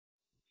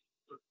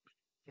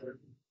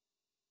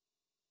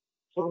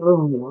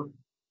Oh,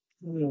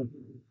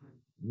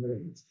 wait,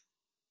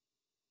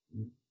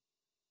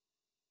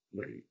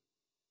 wait.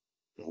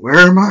 Where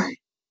am I?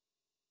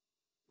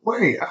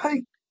 Wait,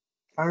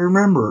 I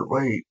remember.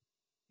 Wait,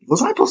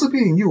 was I supposed to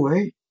be in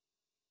UA?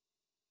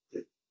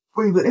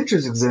 Wait, the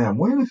entrance exam.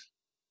 When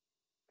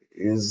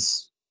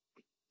is?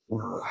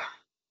 Uh,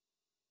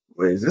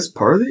 wait, is this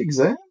part of the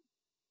exam?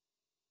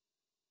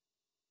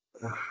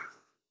 Uh,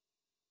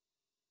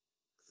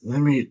 let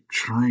me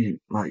try.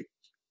 Like,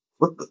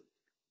 what the?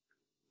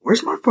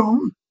 Where's my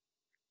phone?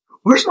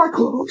 Where's my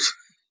clothes?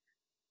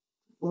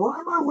 Why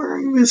am I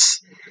wearing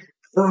this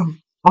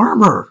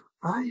armor?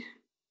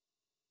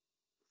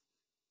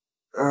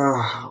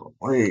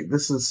 Wait,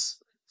 this is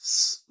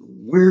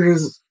weird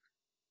as.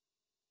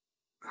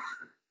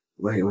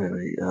 Wait.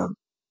 I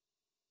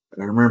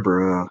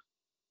remember.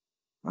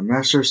 My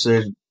master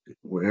said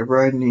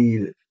whenever I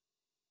need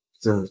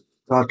to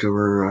talk to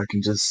her, I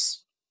can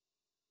just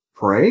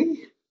pray.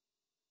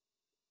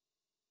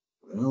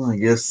 Well, I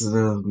guess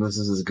this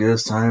is as good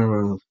a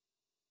time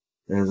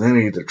as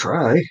any to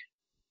try.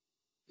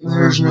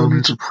 There's no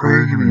need to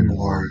pray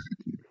anymore,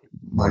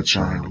 my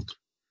child.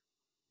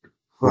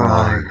 For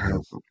I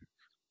have,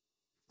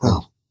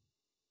 well,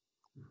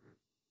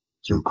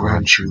 to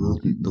grant you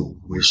the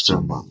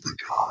wisdom of the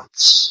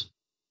gods.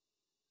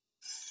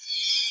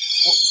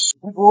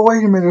 Well,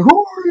 wait a minute.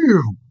 Who are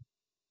you?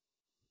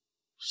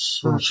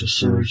 Such a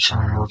silly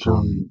child,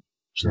 don't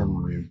tell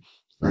me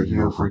that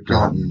you have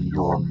forgotten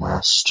your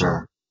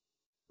master.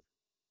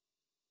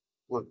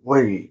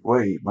 Wait,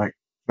 my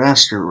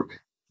master.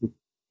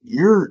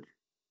 You're.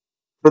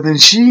 But then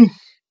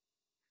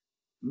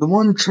the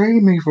one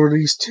trained me for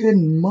these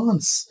 10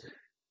 months.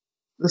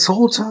 This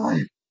whole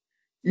time,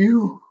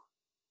 you,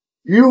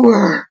 you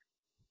were.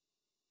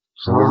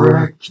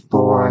 Correct,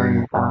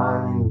 boy.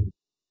 I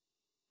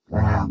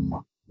am,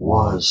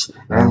 was,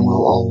 and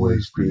will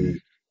always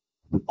be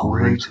the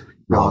great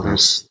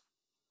goddess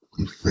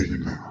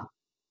Athena.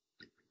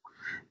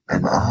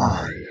 And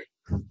I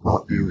have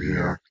brought you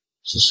here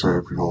to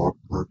serve your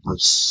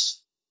purpose.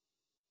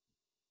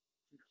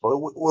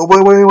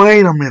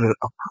 Wait a minute.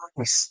 A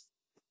purpose?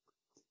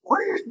 What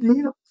do you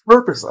mean a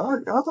purpose? I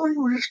thought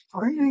you were just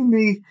training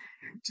me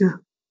to,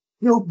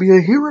 be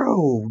a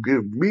hero,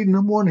 be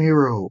number one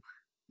hero.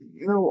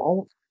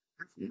 All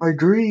my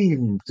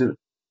dream to,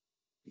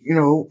 you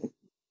know,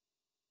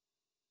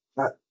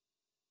 I,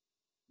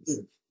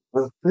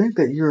 I think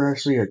that you're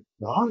actually a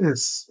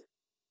goddess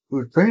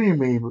who's training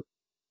me, but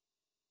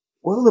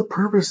what other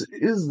purpose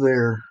is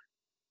there?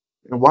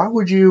 And why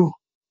would you?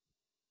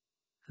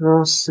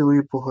 Oh,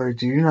 silly boy,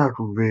 do you not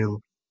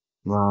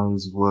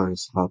realize what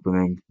is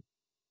happening?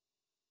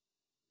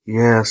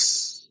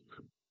 Yes,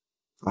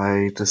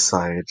 I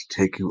decided to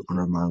take you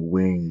under my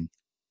wing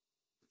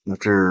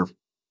after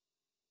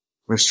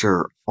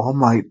Mr. All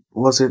Might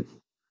wasn't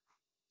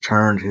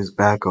turned his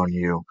back on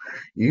you.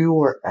 You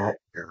were at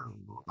your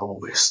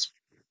lowest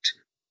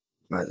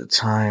by the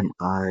time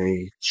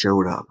I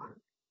showed up.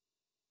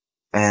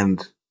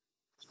 And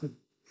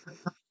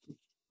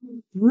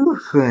you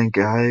think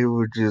I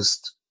would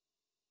just,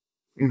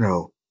 you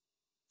know,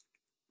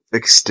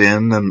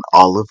 extend an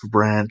olive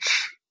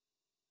branch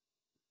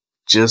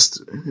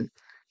just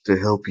to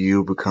help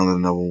you become the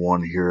number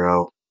one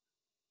hero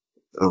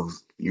of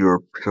your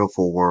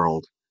pitiful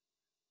world?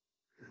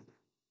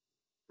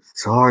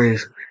 Sorry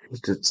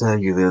to tell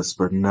you this,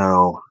 but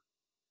no,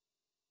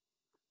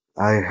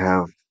 I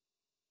have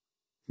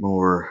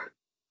more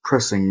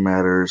pressing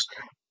matters,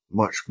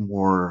 much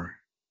more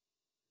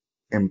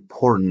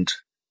important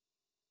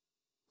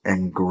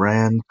and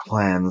grand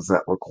plans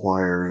that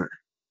require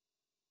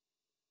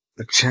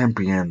a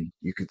champion,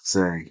 you could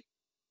say.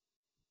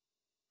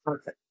 But,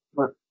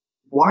 but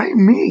why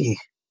me?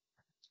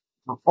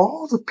 Of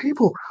all the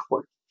people,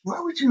 why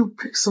would you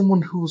pick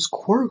someone who's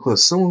quirkless,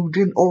 someone who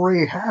didn't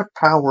already have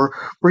power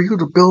for you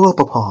to build up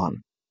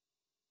upon?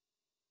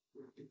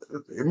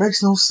 It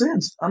makes no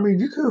sense. I mean,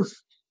 you could have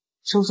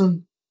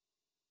chosen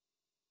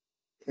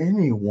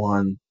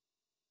anyone.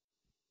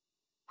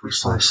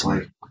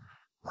 Precisely.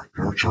 I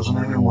could have chosen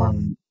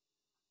anyone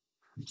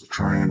to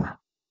train.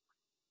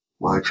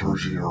 Why I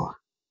chose you.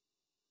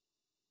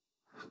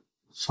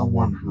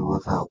 Someone who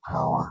without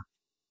power.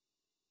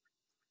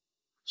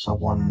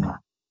 Someone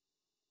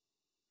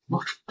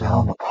looked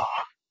down upon.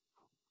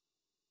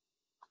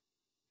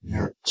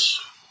 Yet,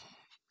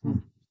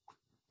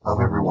 of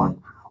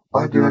everyone,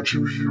 why did I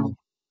choose you?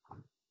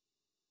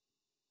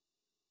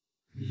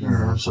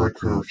 Yes, I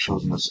could have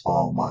chosen this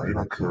All Might.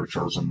 I could have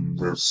chosen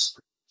this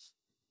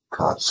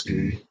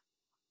Kotsky.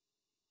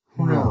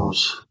 Who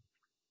knows?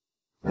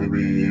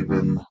 Maybe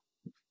even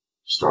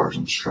Stars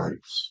and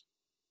Stripes.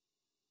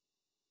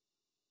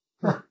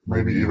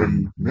 Maybe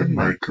even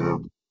Midnight could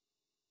have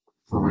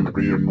proven to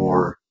be a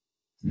more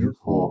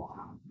youthful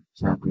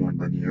champion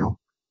than you.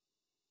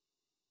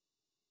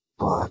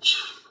 But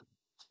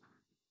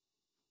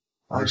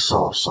I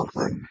saw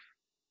something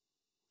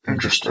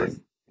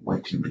interesting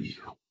waiting to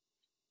you.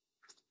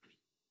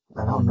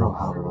 I don't know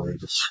how to really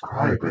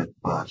describe it,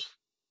 but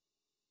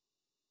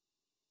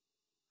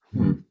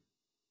Hmm.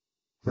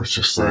 Let's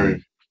just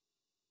say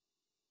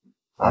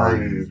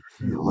I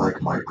feel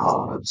like my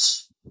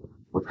odds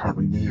with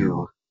having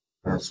you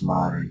as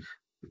my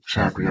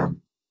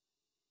champion.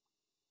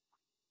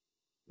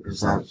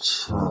 Is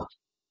that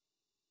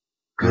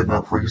good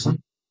enough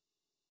reason?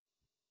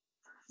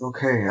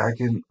 Okay, I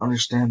can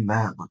understand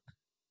that, but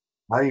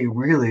I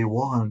really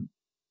want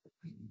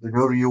to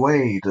go to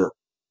UA to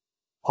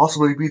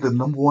possibly be the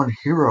 #1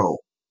 hero.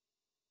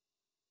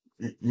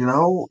 It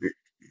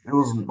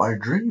was my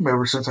dream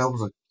ever since I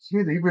was a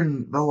kid.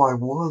 Even though I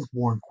was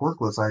born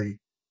quirkless,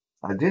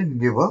 I didn't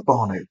give up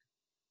on it.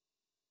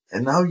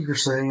 And now you're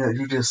saying that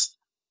you just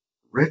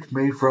ripped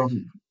me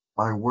from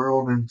my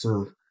world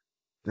into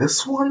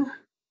this one?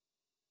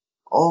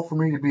 All for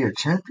me to be a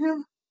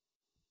champion?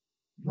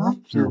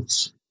 Not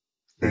just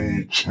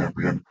a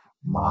champion,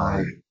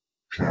 my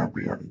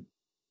champion.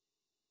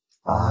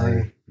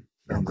 I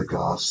am the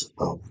goddess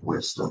of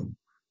wisdom.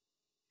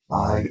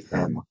 I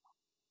am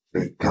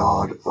a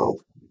god of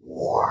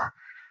war.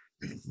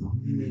 If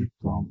you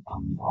don't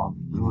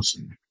I'm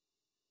losing,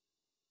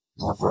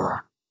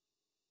 never.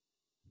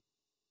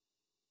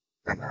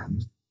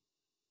 And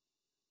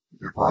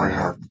if I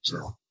have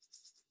to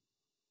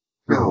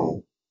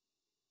go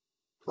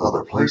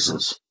other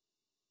places,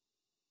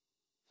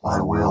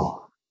 I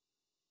will.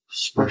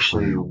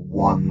 Especially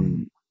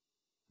one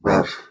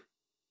that,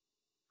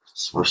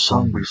 for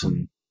some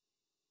reason,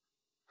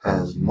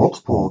 has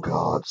multiple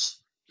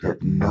gods,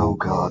 yet no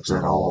gods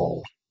at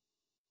all.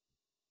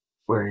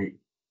 Wait,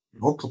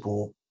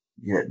 multiple,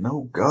 yet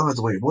no gods.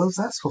 Wait, what is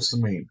that supposed to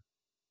mean?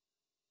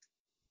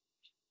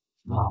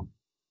 No,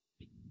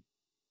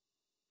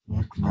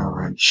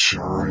 ignorant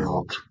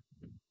child.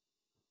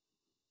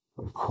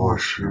 Of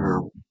course,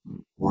 your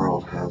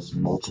world has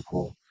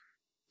multiple,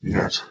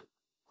 yet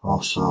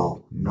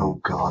also no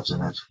gods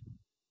in it.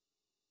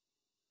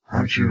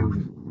 Haven't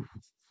you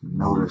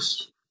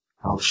noticed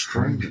how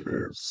strange it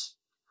is?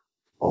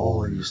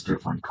 All these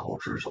different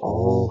cultures,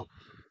 all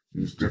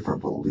these different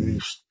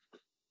beliefs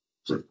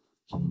that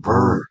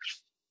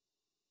converge,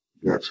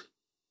 yet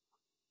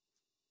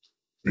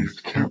they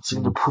can't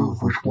seem to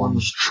prove which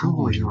one's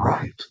truly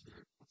right.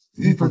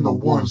 Even the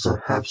ones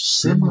that have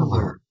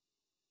similar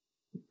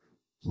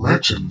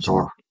legends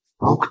or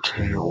folk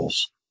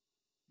tales,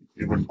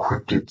 even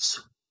cryptids.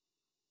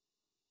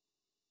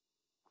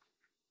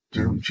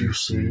 Don't you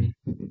see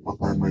what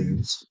that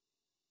means?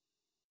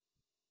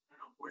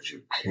 Would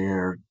you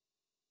care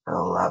to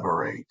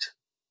elaborate?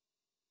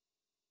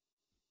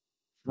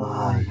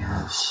 Ah,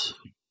 yes,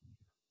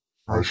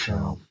 I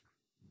shall.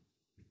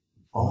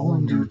 All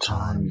in due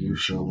time you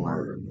shall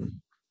learn the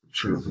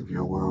truth of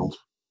your world.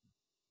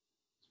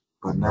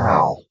 But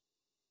now,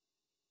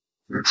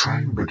 your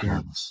training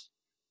begins.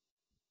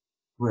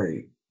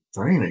 Wait,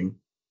 training?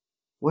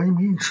 What do you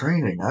mean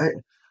training?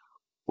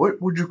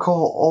 What would you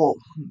call all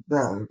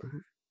that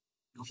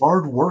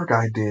hard work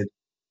I did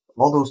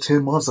all those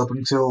 10 months up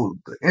until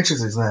the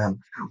entrance exam,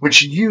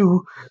 which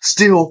you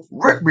still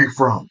ripped me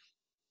from?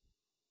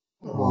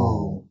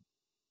 Oh,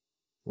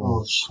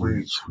 oh,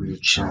 sweet,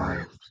 sweet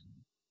child.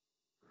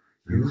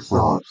 You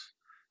thought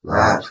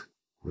that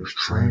was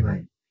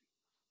training.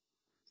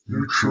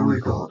 You truly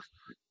thought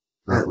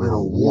that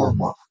little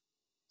warm-up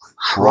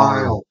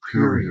trial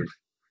period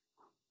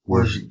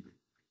was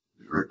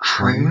your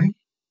training?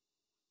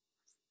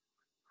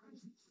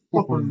 I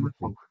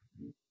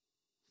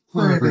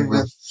think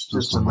that's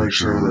just to make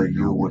sure that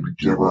you wouldn't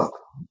give up.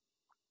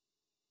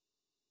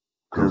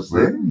 Because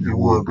then you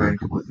would have been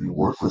completely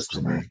worthless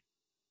to me.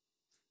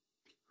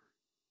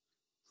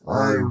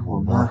 I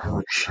will not have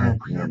a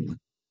champion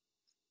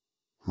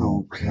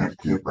who can't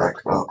get back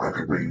up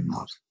after being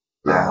knocked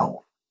down.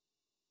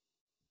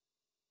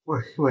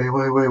 Wait.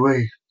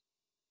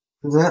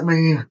 Does that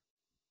mean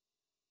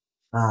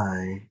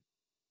I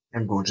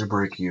am going to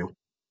break you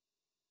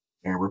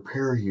and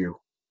repair you,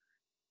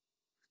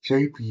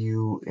 shape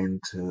you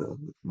into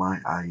my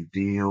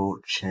ideal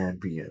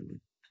champion?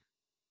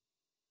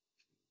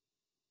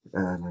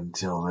 And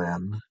until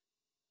then,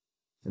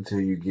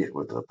 until you get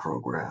with the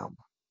program,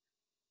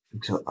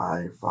 until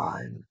I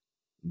find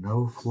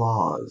no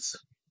flaws,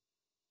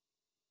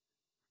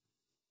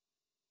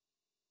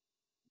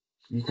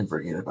 you can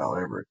forget about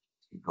ever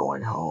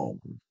going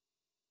home.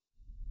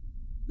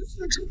 This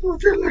is a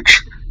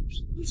village.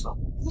 This is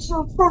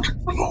a front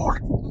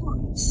Lord.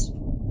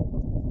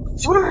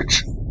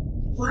 Village.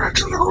 We're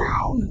to the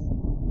ground.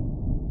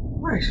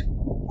 Wait,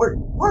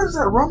 what is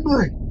that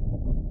rumbling?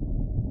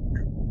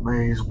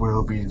 May as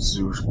well be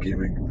Zeus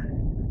giving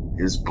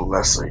his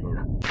blessing.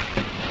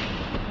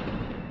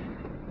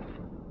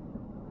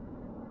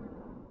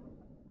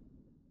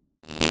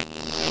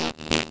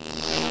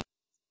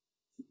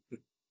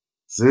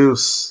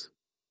 Zeus,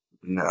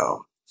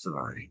 no,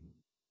 sorry.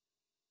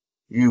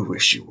 You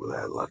wish you were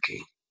that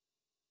lucky.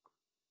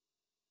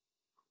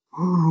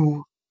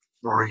 Who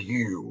are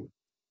you?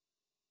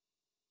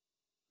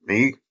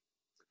 Me?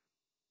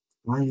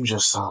 I'm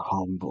just a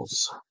humble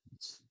son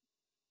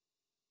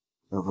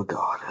of a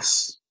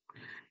goddess.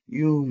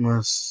 You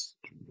must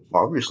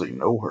obviously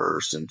know her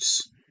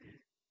since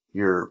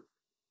You're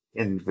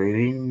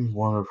invading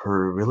one of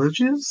her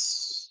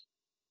villages?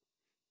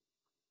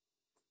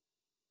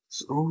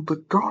 So the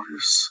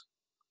goddess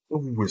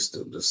of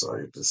wisdom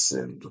decided to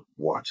send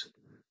what?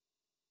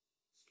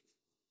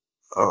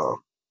 A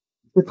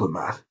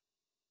diplomat.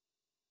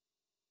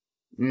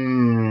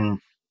 Hmm,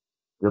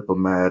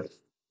 diplomat,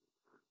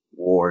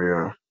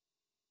 warrior.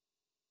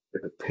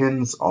 It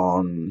depends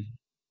on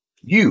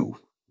you.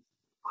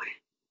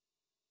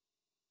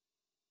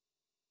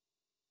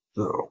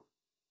 So,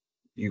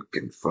 you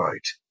can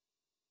fight.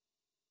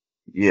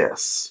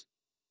 Yes.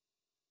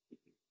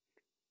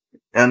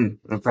 And,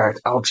 in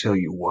fact, I'll tell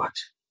you what.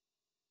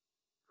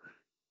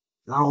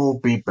 I'll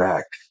be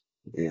back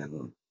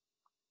in,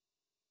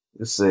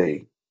 let's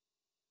say,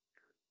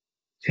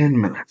 10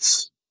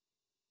 minutes.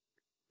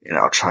 And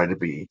I'll try to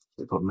be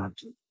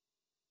diplomatic.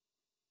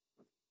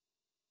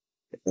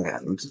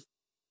 And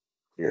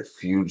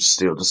if you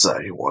still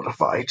decide you want to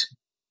fight,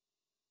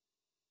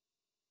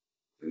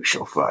 we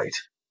shall fight.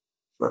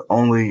 But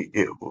only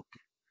it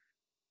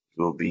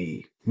will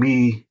be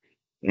me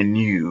and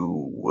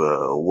you.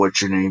 What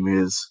your name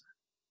is?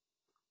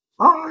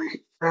 I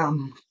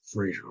am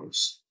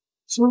Kratos,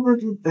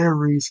 servant of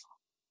Ares.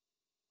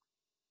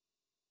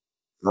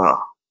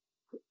 Ah,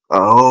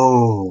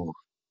 oh,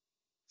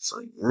 so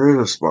you're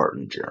the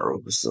Spartan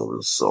general who sold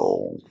his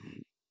soul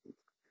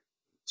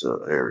to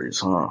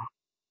Ares, huh?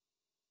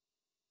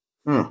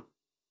 Huh.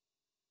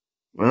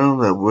 Well,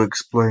 that would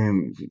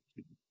explain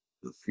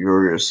the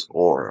furious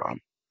aura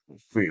I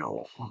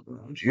feel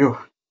around you.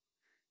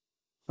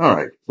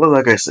 Alright, well,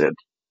 like I said,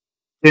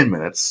 10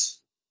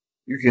 minutes.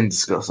 You can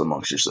discuss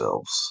amongst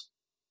yourselves.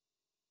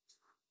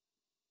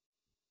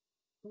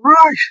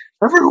 Right,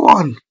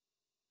 everyone!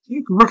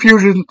 Keep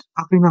refusion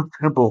Athena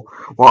Temple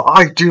while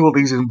I deal with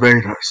these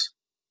invaders.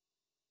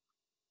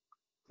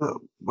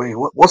 Wait,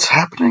 what's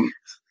happening?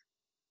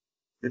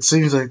 It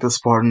seems like the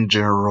Spartan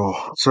general,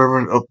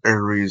 servant of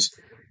Ares,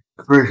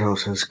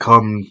 Kratos, has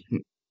come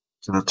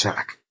to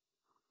attack.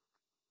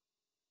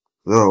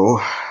 Though,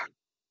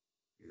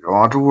 you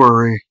don't have to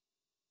worry.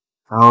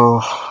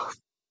 I'll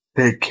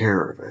take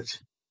care of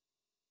it.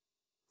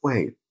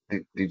 Wait,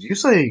 did you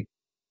say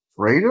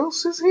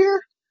Kratos is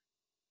here?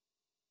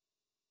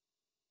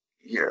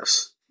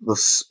 Yes, the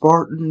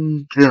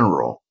Spartan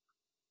general.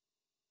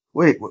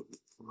 Wait, what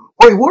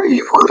are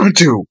you gonna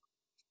do?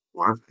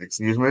 What?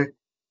 Excuse me?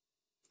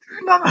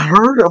 You've not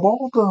heard of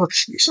all the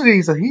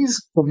atrocities that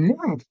he's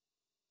committed.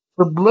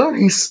 The blood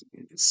he's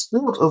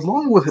spilled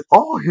along with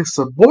all his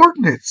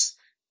subordinates.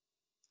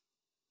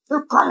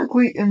 They're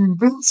practically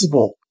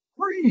invincible.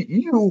 What are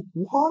you,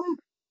 one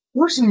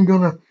person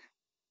gonna...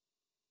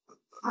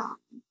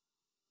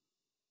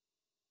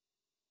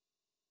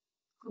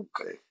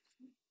 Okay,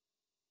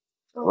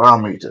 allow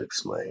me to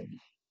explain.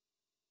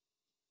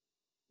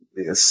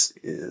 This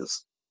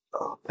is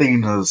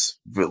Athena's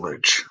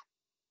village,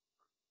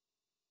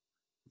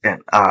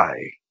 and I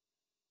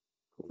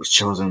was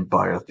chosen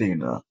by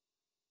Athena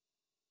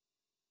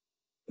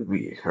to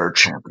be her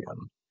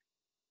champion.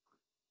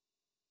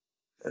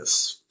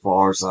 As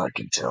far as I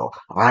can tell,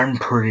 I'm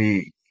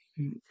pretty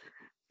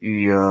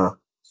uh,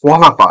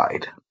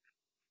 qualified.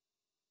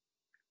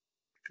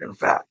 In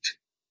fact,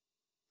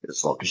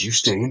 as long as you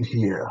stay in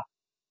here,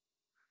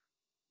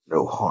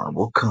 no harm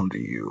will come to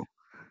you.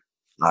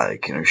 I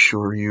can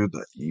assure you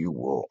that you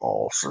will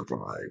all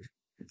survive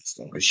as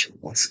long as you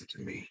listen to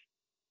me.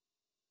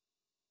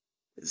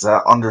 Is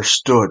that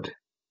understood?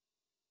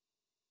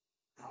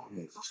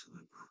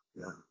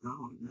 Yeah,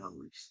 no,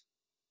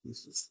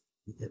 this is,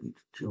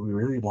 do we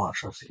really want to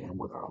trust him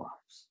with our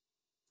lives?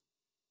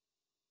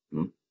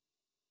 Hmm?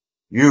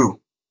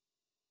 You,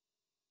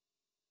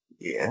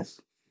 yes,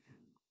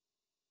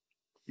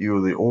 you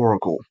are the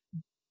Oracle.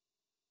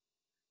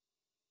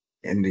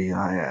 Indeed,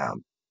 I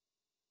am.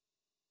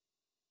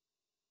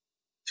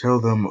 Tell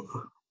them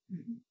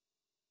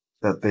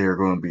that they are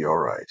going to be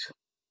alright.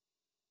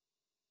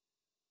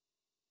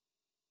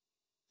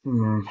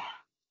 Hmm,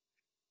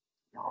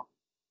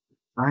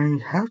 I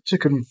have to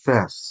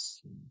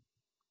confess,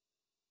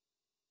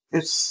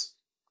 it's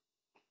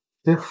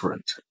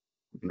different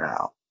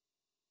now.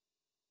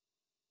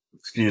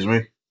 Excuse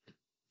me?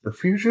 The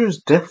future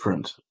is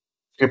different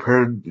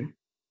compared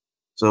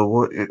to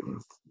what it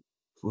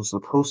was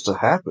supposed to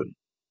happen.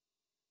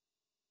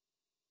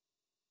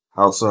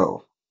 How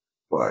so?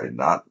 By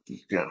not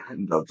getting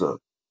into the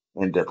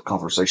in-depth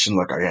conversation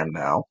like I am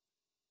now?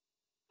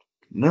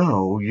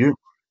 No,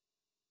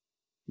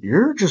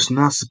 you're just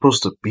not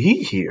supposed to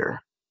be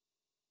here.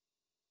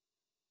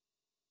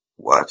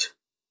 What?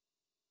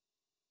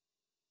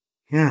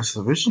 Yes,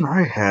 the vision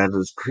I had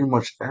is pretty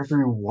much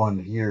everyone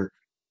here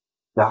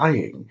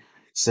dying,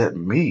 except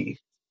me.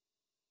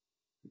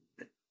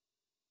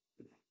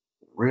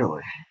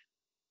 Really?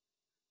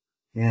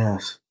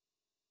 Yes.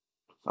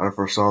 I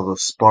foresaw the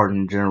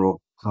Spartan general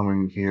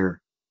coming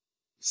here,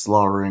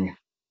 slaughtering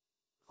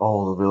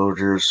all the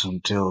villagers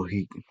until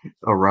he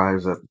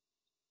arrives at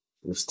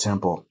this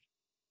temple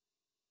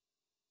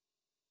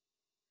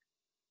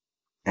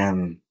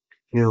and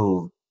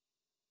killed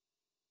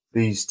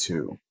these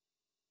two.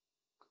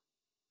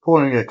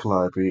 pointing at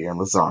Calliope and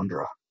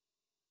Lysandra.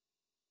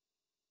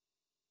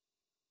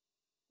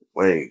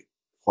 Wait,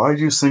 why'd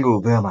you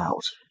single them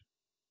out?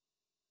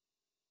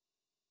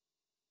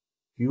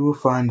 You will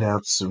find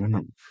out soon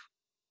enough.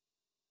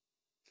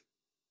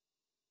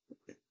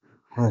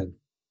 Hey,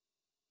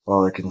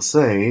 all I can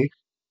say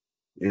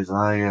is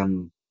I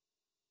am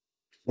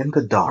in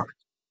the dark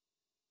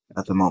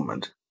at the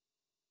moment.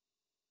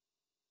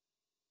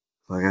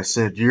 Like I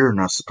said, you're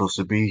not supposed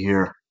to be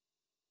here.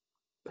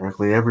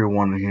 Practically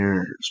everyone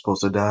here is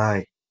supposed to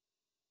die.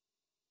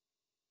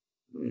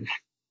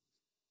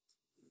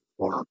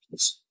 Or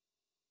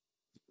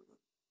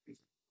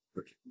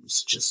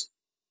it's just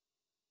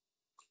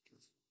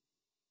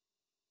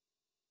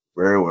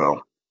very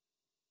well.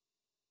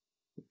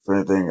 If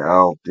anything,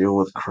 I'll deal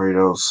with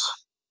Kratos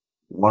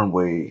one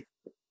way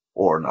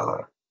or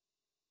another.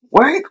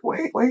 Wait.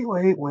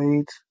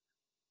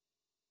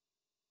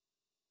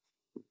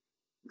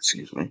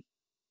 Excuse me.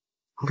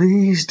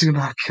 Please do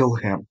not kill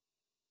him.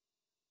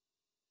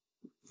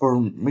 For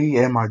me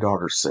and my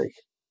daughter's sake.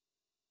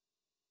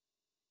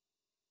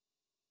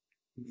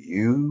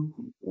 You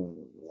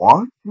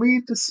want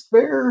me to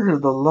spare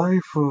the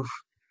life of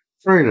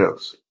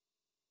Kratos?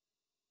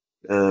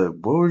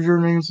 What was your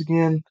names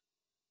again?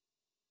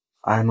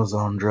 I'm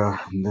Lysandra,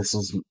 and this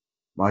is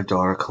my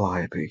daughter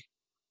Calliope.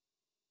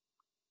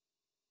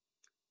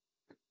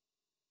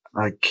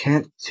 I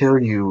can't tell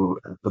you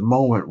at the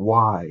moment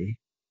why,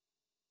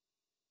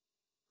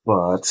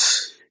 but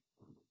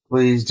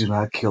please do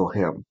not kill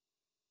him.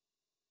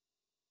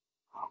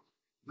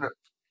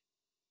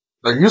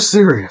 Are you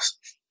serious?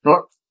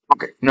 No,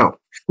 okay, no,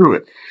 screw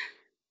it.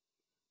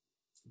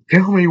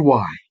 Tell me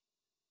why.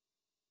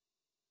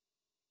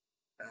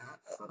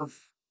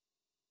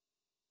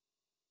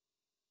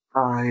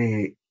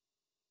 I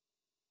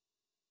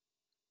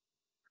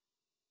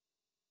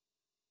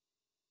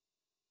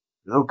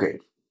okay,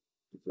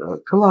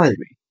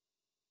 Calliope.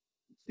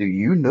 Do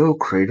you know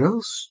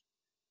Kratos?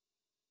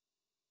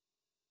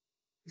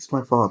 He's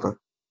my father.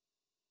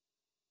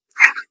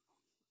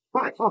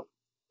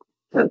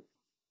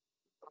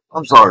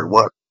 I'm sorry,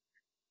 what?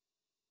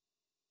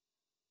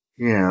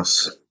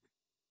 Yes,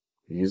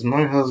 he's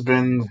my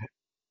husband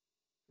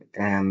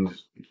and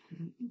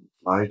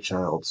my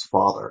child's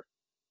father.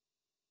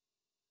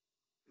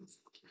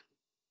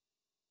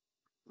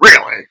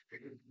 Really?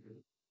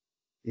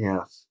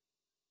 Yes.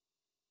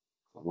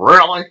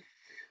 Really?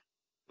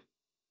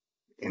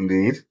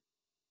 Indeed.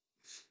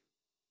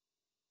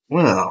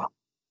 Well,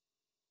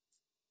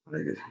 I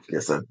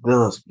guess that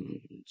does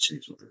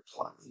change my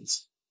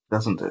plans,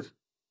 doesn't it?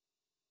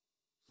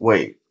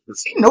 Wait,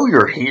 does he know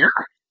you're here?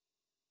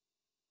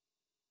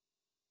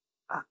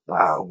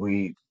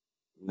 We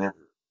never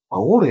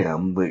told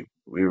him that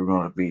we were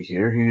going to be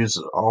here. He was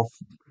off,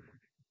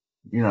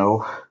 you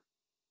know,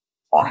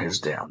 on his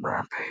damn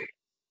rampage.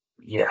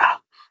 Yeah.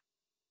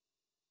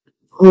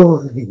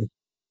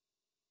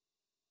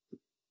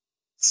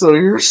 So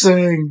you're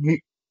saying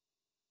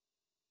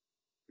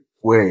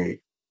wait,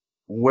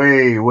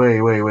 wait.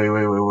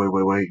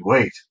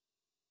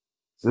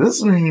 Does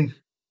this mean,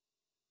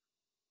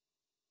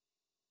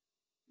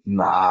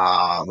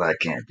 nah, that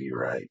can't be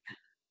right.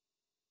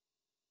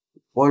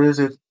 What is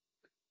it?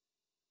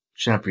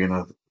 Champion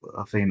of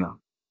Athena.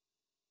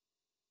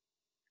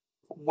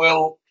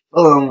 Well,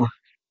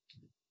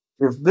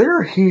 if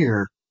they're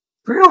here,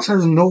 Kratos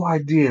has no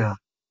idea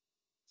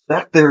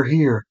that they're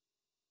here.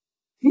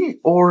 He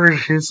ordered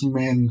his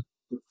men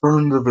to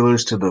burn the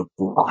village to the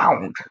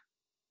ground.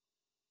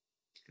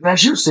 And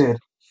as you said,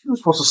 he was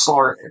supposed to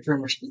slaughter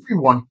pretty much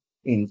everyone,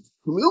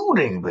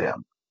 including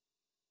them.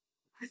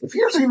 If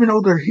he doesn't even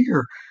know they're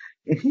here,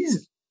 and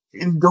he's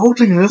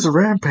indulging in this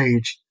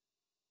rampage,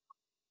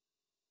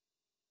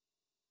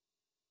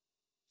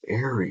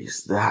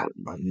 Ares, that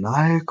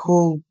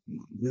maniacal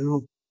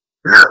little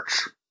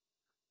bitch,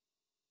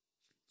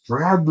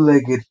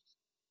 drab-legged,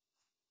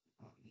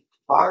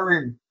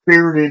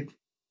 fiery-bearded,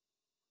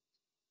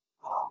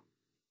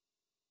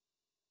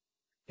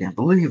 can't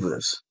believe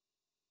this.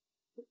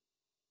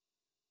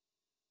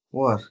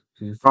 What?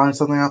 Did you find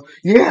something out?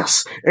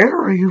 Yes!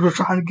 Ares was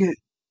trying to get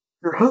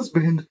your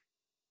husband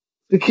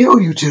to kill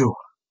you two.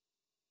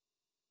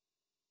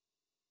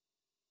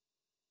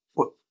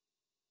 What?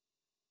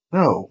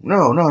 No.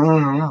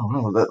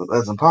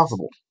 That's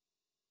impossible.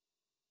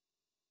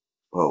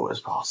 Oh, it's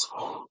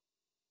possible.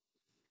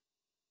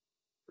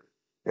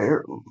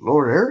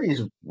 Lord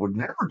Ares would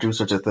never do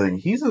such a thing.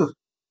 He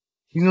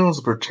knows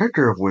a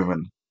protector of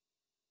women.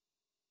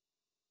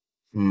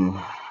 Hmm.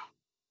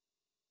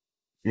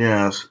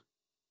 Yes.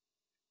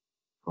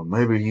 Well,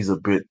 maybe he's a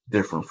bit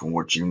different from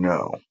what you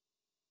know.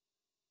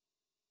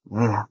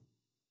 No,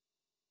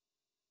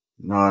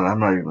 I'm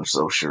not even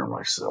so sure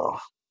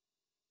myself.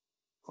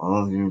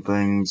 One of the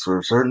things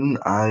for certain,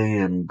 I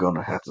am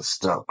gonna have to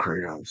stop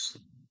Kratos.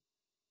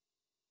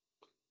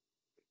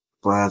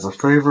 But as a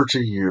favor to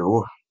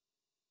you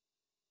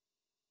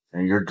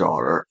and your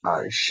daughter,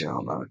 I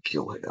shall not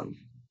kill him.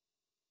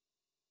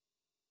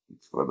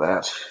 For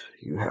that,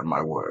 you have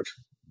my word.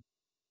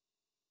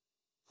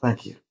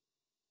 Thank you.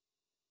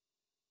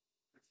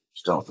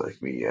 Just don't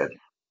thank me yet.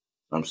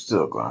 I'm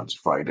still going to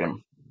fight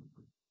him.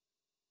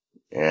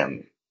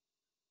 And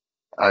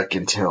I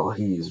can tell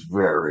he's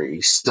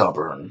very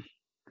stubborn,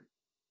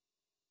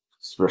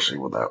 especially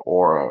with that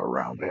aura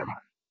around him.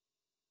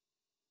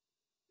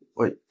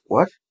 Wait,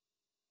 what?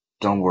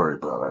 Don't worry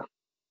about it.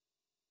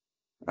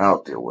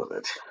 I'll deal with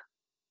it.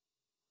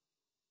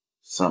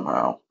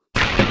 Somehow.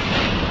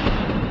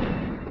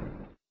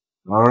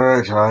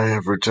 Alright, I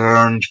have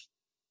returned.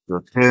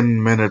 The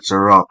 10 minutes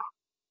are up.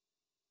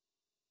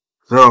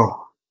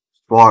 So,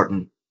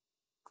 Spartan,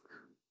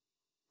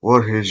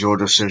 what is your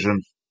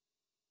decision?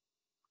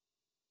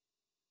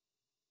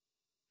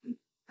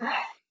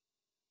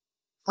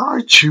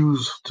 I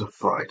choose to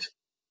fight.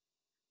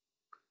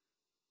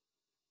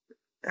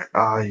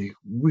 I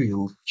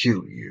will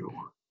kill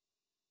you.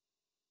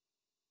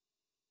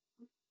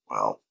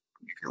 Well,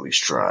 you can at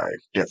least try,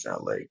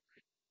 definitely.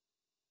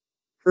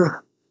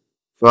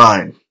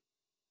 Fine,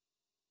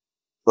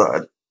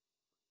 but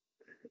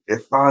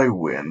if I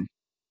win,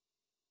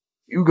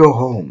 you go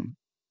home.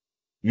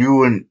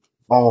 You and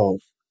all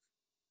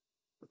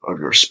of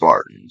your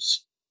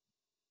Spartans.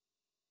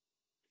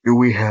 Do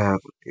we have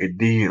a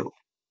deal,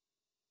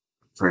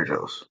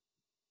 Kratos?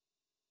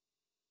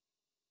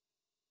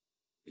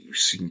 You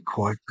seem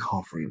quite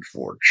confident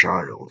for a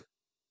child.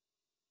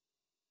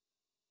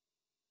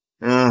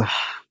 Uh,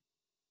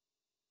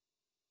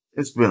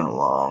 it's been a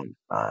long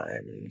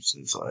time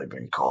since I've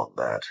been called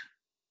that.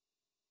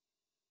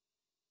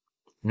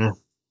 Yeah,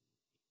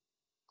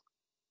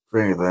 if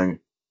anything,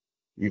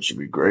 you should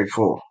be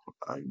grateful.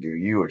 I give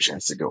you a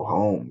chance to go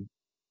home.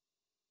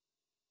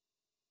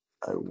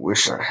 I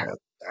wish I had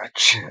that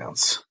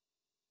chance.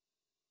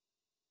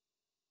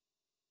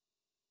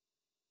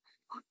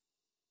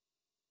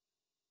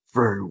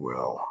 Very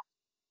well.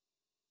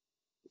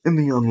 In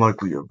the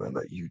unlikely event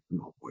that you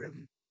do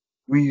win,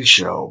 we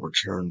shall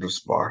return to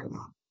Sparta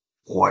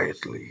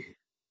quietly.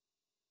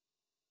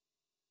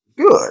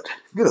 Good,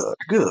 good,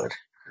 good.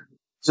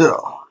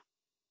 So,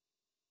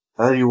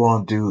 how do you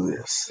want to do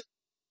this?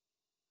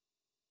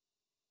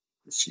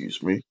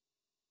 Excuse me.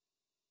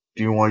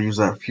 Do you want to use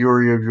that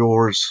fury of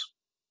yours?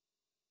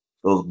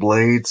 Those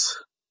blades?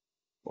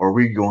 Or are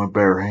we going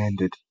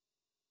barehanded?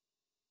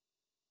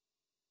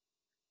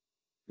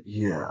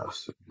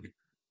 Yes.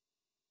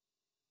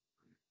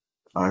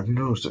 I've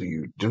noticed that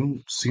you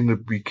don't seem to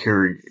be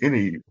carrying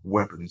any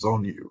weapons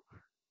on you.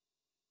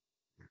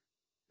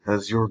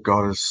 Has your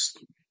goddess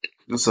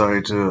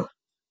decided to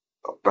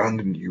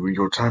abandon you in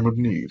your time of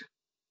need?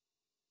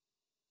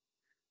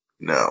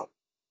 No.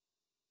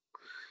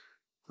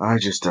 I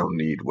just don't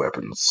need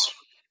weapons.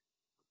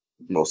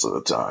 Most of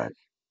the time.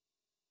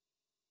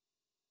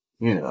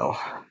 You know,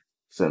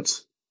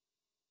 since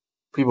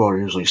people are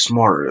usually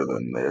smarter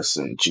than this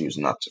and choose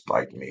not to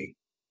fight me.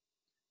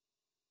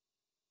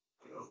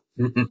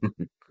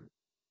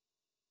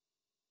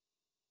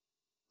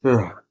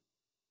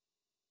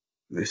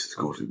 This is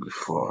going to be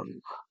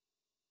fun.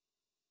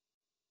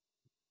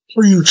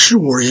 Are you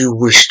sure you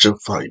wish to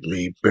fight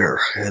me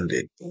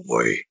barehanded,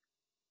 boy?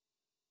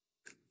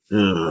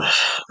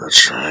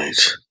 That's right.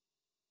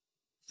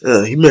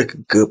 You make a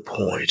good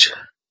point.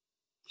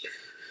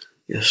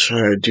 Yes,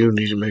 sir, I do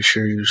need to make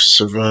sure you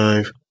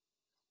survive.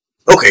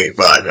 Okay,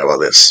 fine, how about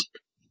this?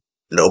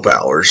 No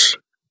powers.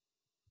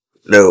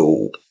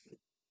 No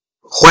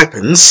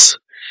weapons.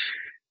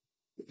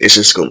 It's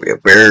just gonna be a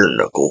bare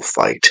knuckle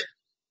fight.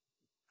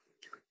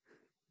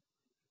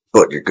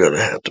 But you're gonna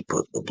have to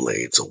put the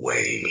blades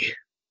away.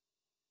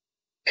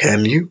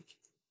 Can you?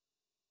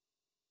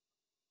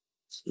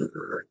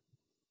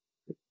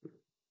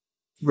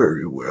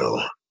 Very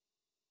well.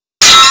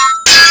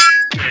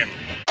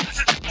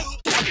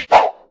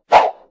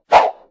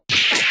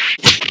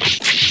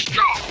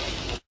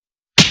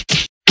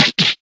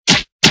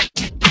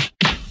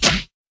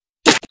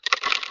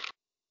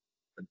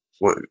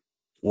 What?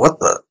 What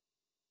the?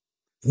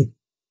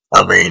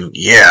 I mean,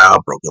 yeah,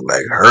 a broken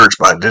leg hurts,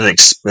 but I didn't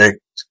expect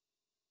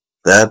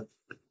that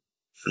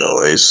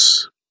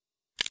noise.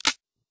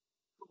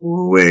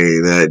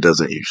 Wait, that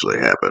doesn't usually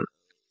happen.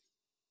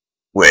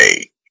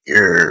 Wait,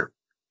 you're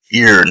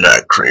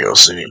not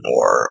Kratos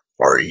anymore,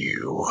 are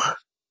you?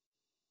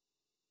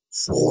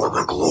 For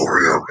the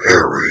glory of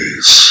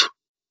Ares.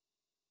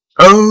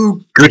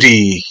 Oh,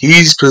 goody,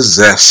 he's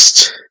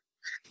possessed.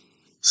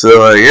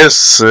 So I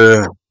guess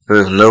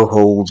there's no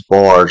holds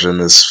barred in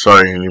this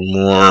fight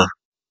anymore.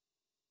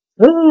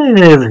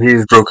 And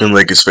his broken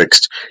leg is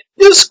fixed.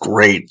 Just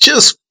great,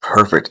 just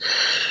perfect.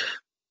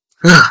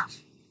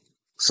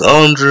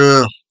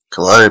 Sandra,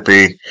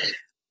 Calliope,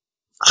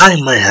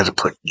 I might have to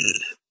put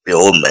the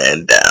old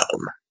man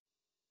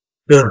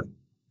down.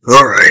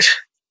 Alright,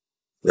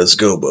 let's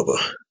go, Bubba.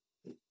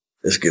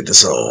 Let's get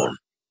this on.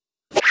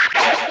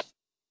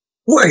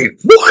 Wait,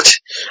 what?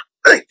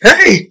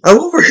 Hey, I'm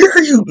over here,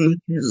 you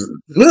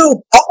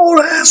little bald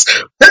ass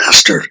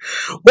bastard.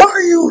 Why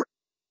are you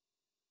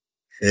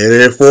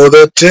headed for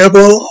the temple?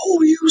 Oh,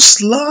 you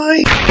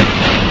sly.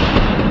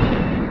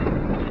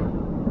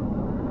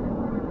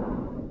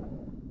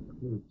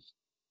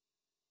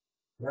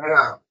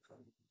 Yeah.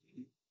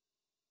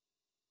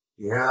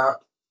 Yeah,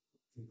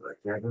 I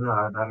can't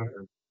deny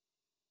that.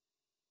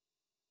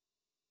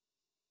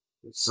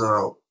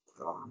 So,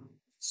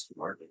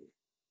 smart.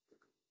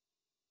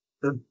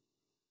 Then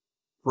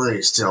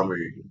please tell me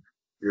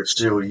you're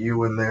still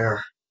you in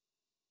there,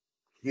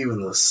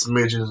 even the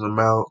smidges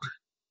amount.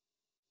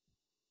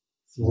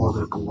 For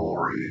the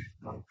glory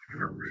of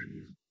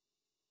heaven.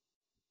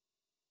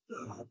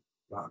 Uh,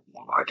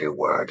 I do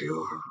what I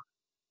do.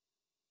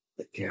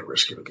 The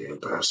camera's gonna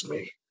get past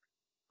me.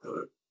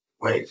 Uh,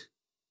 Wait,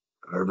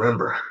 I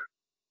remember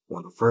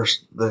one of the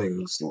first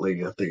things Lady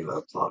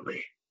Athena taught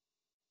me.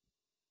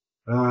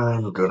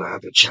 I'm gonna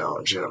have to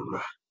challenge him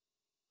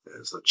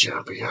as the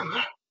champion.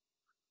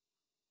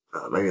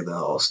 Maybe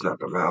that'll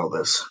snap him out of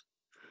this.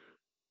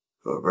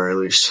 Or at the very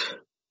least,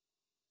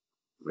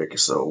 make it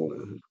so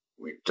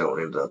we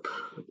don't end up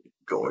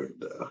going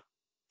to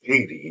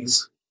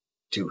Hades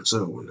too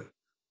soon.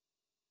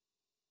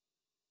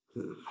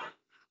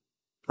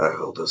 I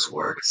hope this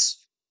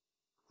works.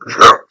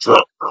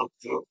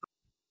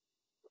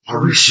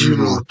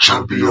 Parishino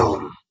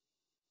champion.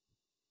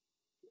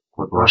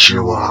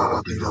 Watashi wa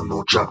Athena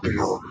no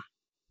champion.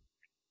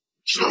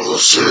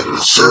 Chosen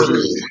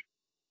City.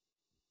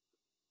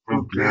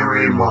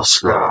 Gary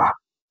Muska.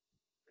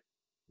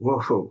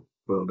 Whoa,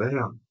 well,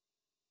 damn.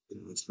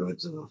 It's going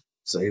to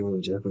say it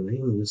in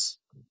Japanese.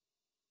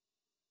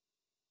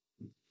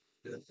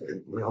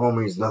 It all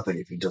means nothing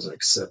if he doesn't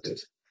accept it.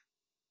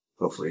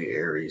 Hopefully,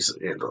 Ares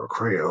and or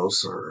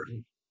Kratos are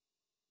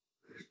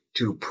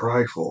too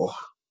prideful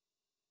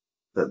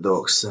that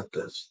they'll accept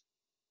it.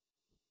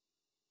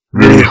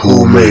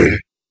 Nihume.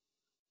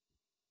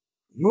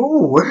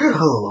 Oh,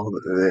 well,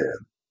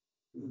 then.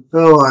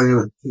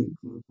 Oh,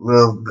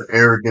 well, the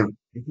arrogant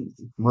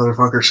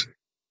motherfuckers.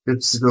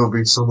 It's going to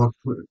be so much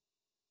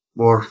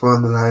more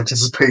fun than I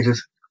anticipated.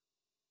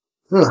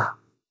 Huh.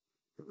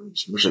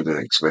 Wish I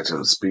didn't expect him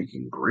to speak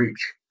in Greek.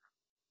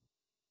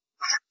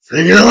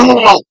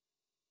 You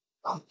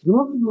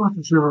want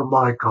to share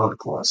my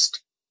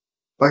conquest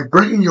by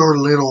bringing your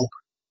little.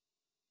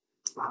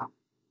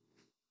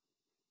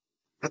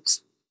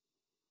 That's,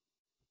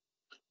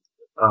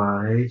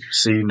 I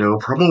see no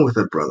problem with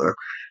it, brother.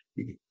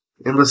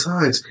 And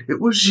besides, it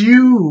was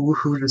you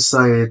who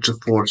decided to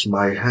force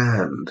my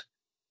hand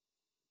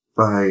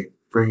by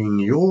bringing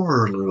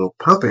your little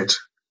puppet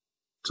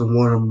to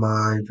one of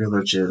my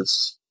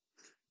villages.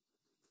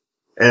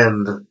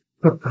 And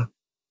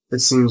it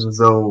seems as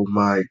though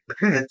my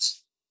pet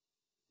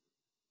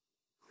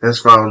has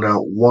found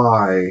out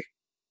why.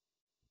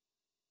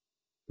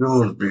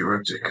 Don't be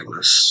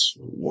ridiculous,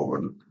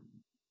 woman.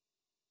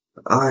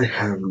 I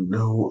have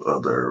no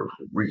other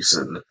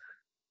reason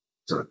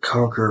to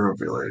conquer a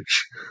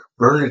village,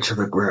 burn it to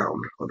the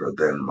ground, other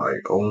than my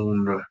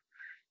own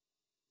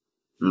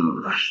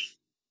mm,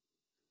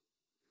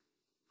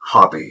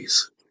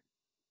 hobbies.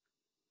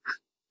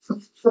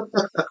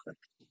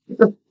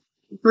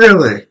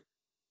 Really?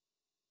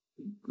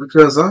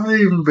 Because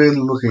I've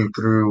been looking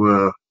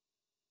through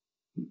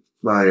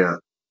my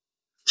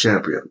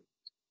champion,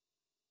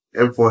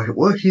 and for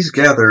what he's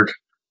gathered,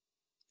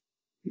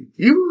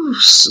 you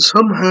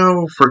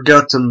somehow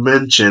forgot to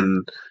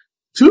mention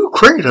to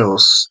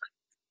Kratos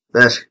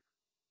that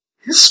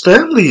his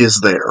family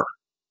is there.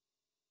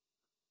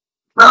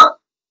 Ah.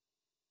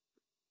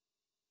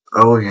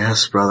 Oh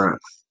yes, brother,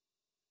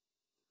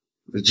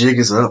 the jig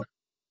is up.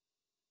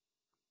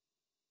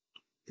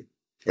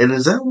 And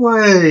is that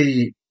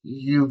why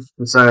you've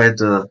decided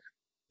to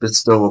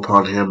bestow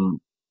upon him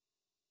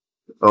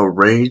a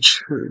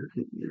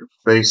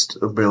rage-based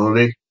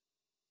ability?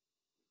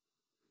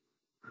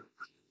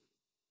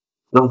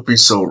 Don't be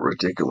so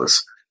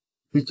ridiculous.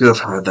 He could have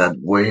had that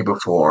way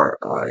before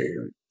I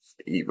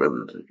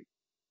even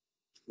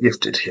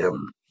gifted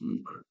him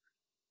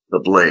the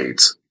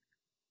blades.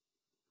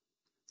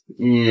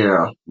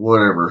 Yeah,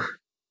 whatever.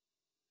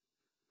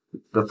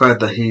 The fact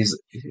that he's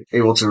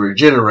able to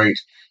regenerate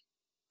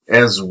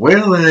as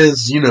well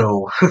as,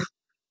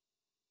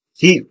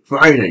 keep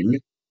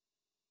fighting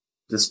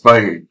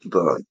despite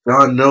the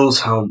God knows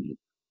how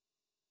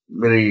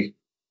many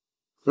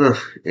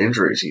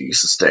injuries he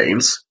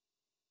sustains.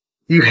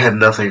 You had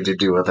nothing to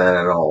do with that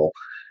at all.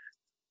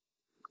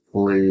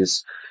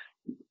 Please.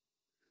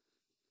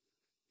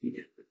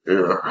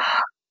 Ugh.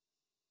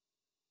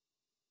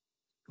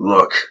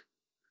 Look,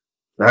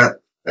 that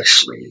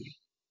actually,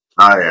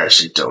 I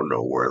actually don't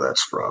know where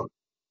that's from.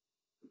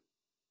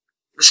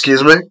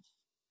 Excuse me?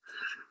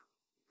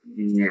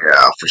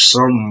 Yeah, for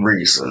some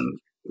reason,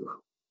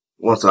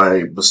 once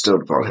I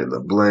bestowed upon him the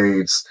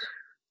blades,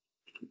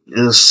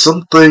 is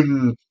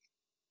something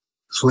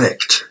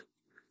clicked.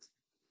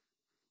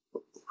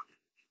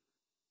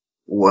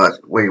 What?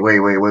 Wait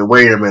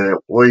a minute.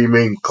 What do you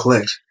mean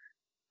clicked?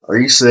 Are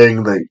you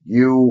saying that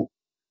you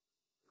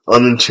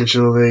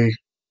unintentionally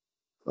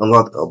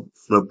unlocked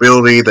an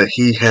ability that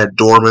he had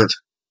dormant?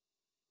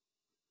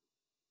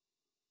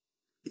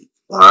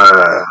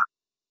 Ah,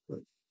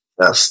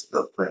 that's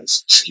the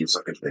best excuse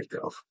I can think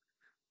of.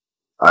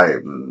 I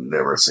have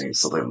never seen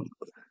something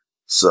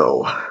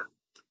so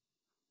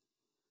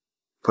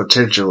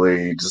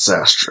potentially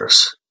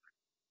disastrous.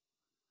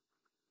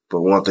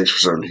 But one thing's for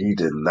certain, he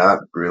did not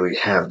really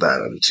have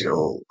that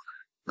until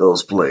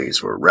those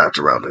blades were wrapped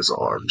around his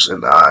arms,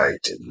 and I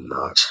did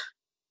not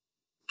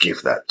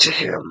give that to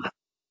him.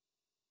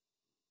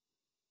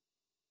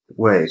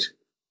 Wait,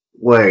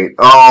 wait,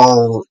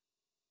 oh,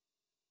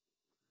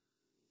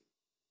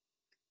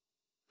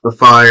 the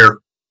fire,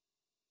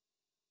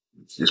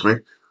 excuse me,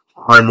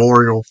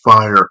 primordial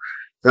fire.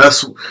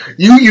 That's,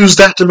 you used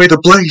that to make the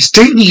blaze,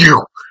 didn't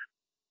you?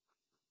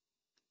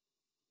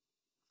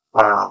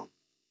 Wow.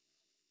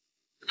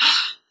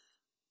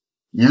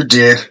 You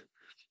did.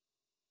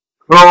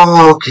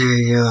 Oh,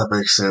 okay, yeah, that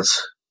makes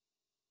sense.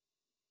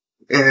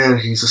 And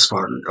he's a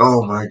Spartan.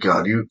 Oh my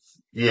god,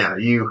 yeah,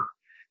 you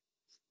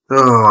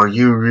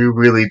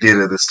really did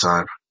it this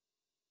time.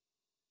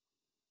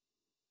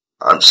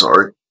 I'm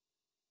sorry.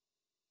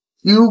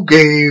 You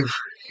gave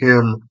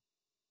him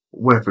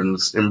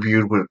weapons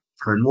imbued with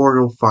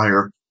primordial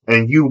fire,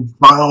 and you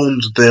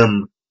bound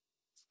them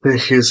to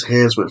his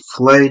hands with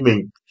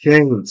flaming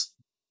chains.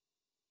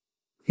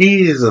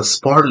 He is a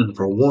Spartan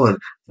for one.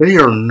 They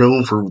are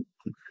known for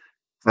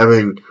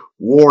having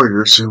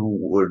warriors who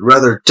would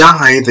rather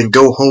die than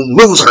go home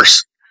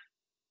losers.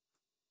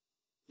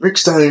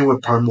 Mix that in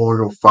with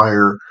primordial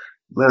fire,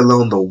 let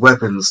alone the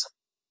weapons,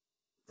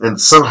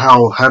 and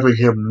somehow having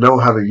him know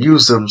how to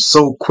use them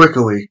so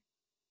quickly.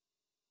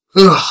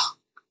 Ugh,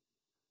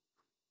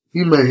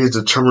 he made his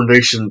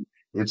determination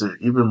into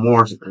even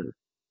more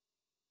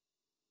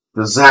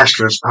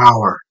disastrous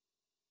power.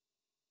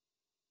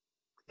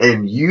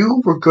 And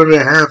you were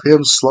gonna have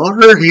him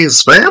slaughter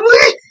his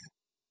family?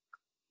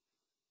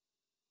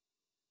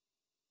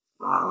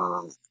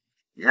 Uh,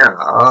 yeah,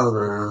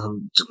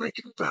 to make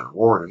it a better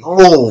warning.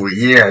 Oh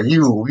yeah,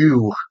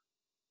 you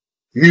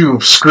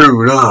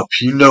screwed up.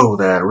 You know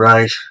that,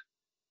 right?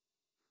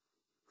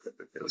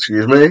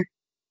 Excuse me?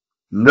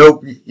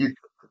 Nope. I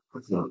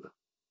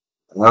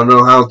don't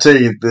know how to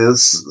tell you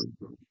this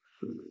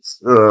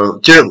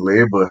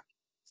gently, but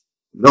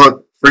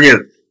no, forget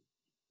it.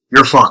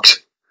 You're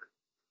fucked.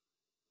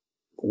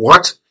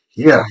 What?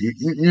 Yeah,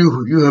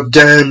 you have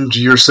damned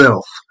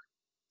yourself.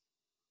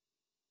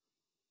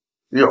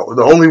 You know,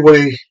 the only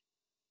way,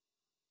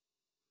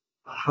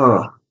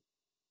 huh?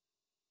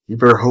 You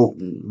better hope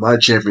my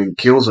champion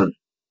kills him.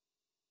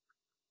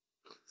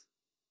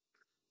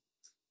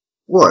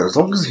 Well, as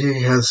long as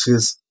he has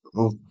his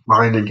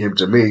binding him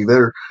to me,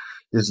 there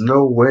is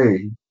no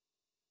way.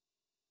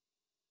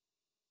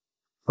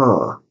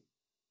 Huh?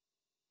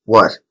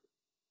 What?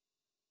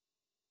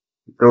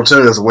 Don't tell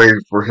me there's a way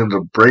for him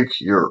to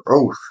break your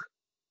oath.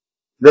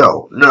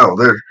 No, no,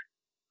 there.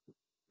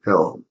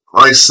 Hell,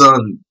 my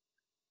son,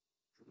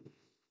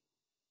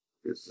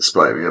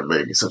 despite me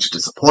making such a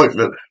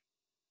disappointment,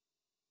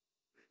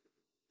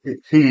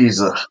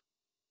 he's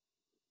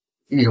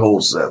he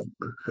holds them.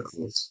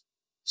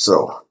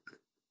 So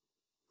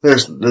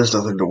there's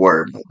nothing to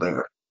worry about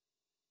there.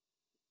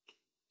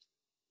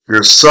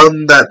 Your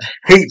son that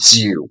hates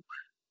you.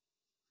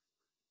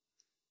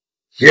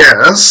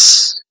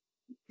 Yes,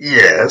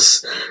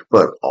 yes,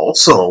 but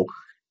also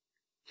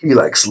he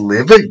likes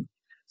living.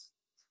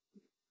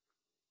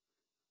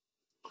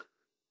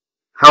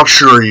 How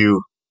sure are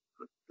you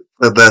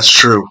that that's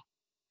true?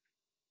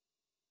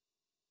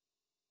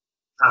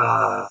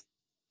 Uh,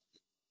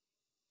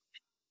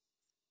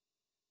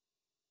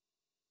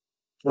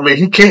 I mean,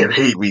 he can't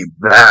hate me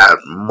that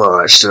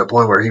much to the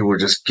point where he would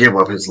just give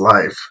up his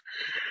life,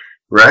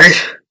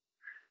 right?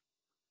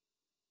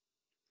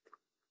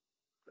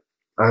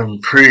 I'm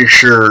pretty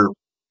sure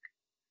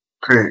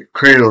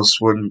Kratos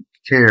wouldn't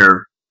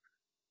care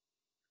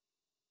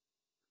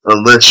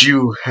unless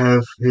you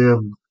have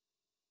him,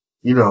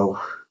 you know,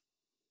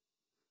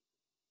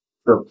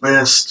 the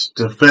best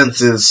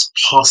defenses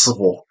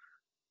possible.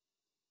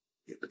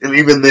 And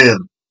even then,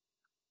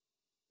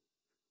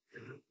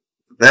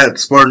 that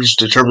Spartan's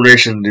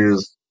determination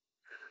is,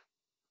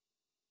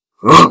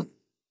 ugh,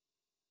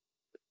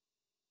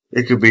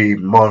 it could be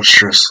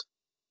monstrous.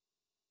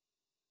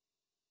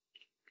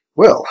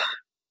 Well,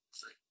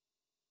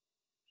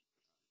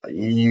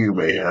 you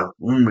may have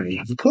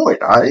a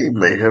point. I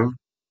may have,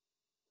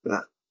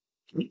 uh,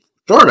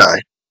 don't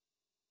I?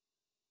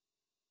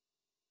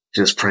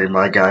 Just pray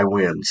my guy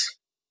wins.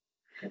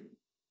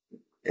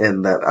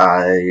 And that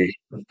I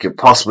could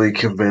possibly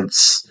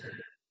convince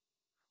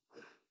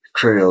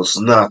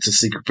Kratos not to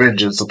seek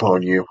vengeance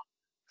upon you.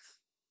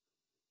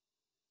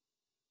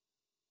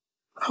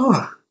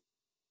 Huh.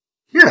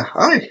 Yeah,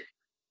 I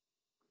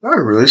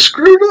really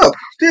screwed up,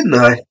 didn't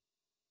I?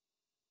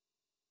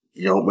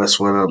 You don't mess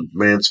with a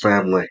man's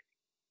family.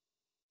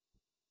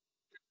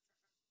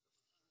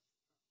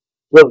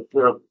 Well,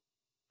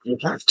 you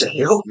have to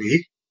help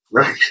me,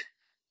 right?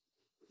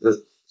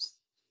 The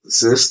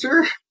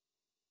sister?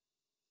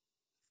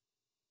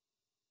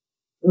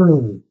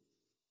 Hmm.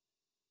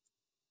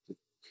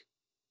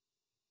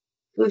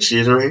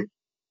 Excuse me?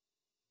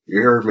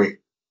 You heard me.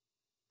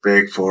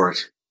 Beg for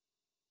it.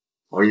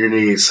 On your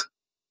knees.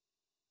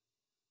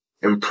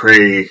 And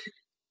pray to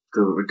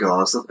the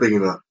gods of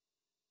Athena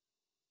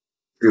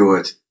Do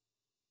it.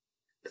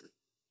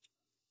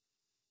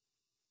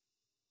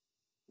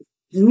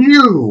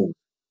 You!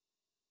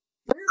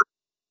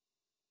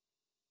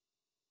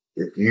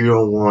 If you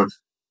don't want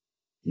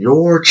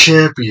your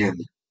champion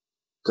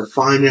to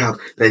find out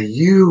that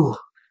you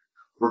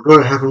were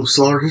going to have him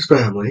slaughter his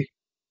family,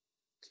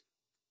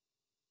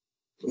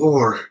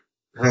 or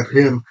have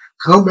him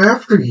come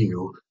after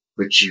you,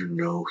 but you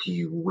know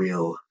he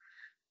will,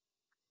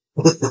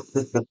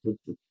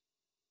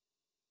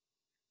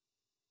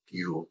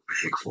 you will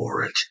beg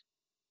for it.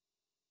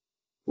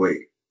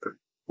 Wait,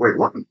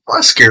 what am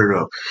I scared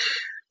of?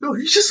 No,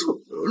 he's just a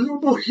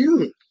normal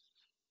human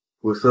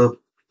with a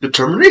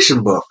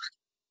determination buff.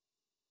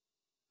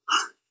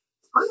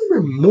 I am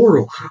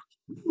immortal.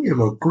 I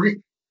am a Greek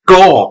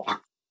god.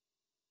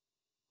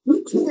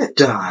 We can't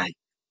die.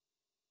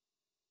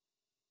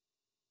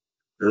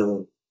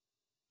 Uh,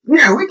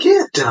 yeah, we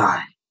can't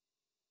die.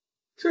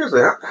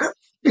 Seriously, I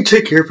can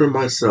take care of him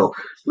myself.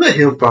 Let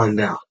him find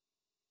out.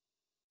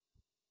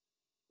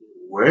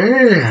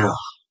 Well,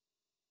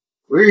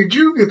 where did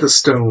you get the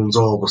stones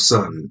all of a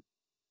sudden?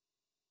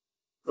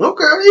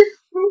 Okay,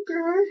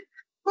 okay,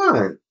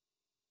 fine.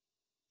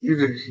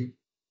 You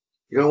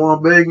don't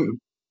want to beg?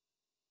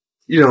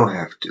 You don't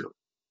have to.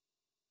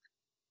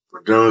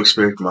 But don't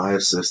expect my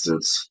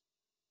assistance.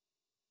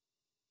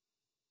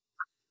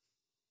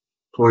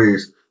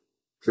 Please,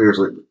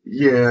 seriously.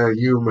 Yeah,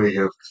 you may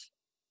have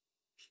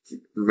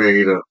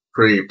made a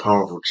pretty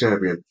powerful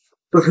champion,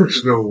 but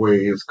there's no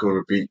way he's going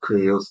to beat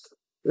Kratos.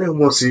 And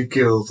once he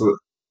kills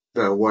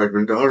that wife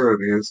and daughter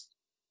of his,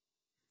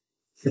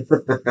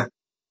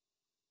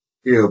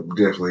 he'll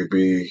definitely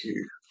be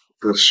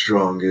the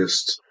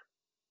strongest,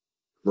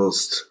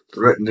 most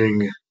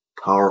threatening,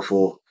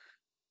 powerful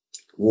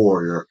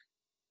warrior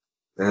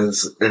that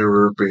has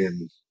ever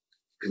been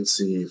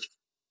conceived.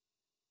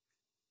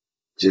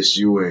 Just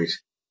you wait.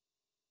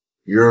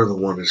 You're the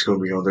one that's going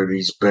to be on their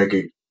knees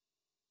begging.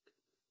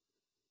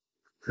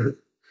 I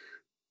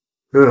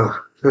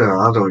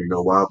don't even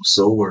know why I'm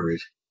so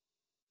worried.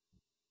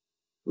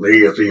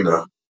 Lady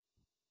Athena.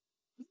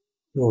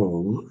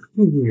 Oh,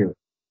 here.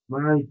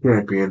 My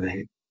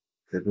champion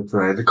has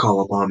decided to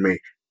call upon me.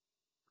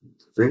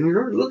 Things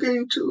aren't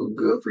looking too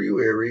good for you,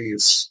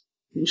 Ares.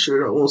 You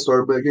sure don't want to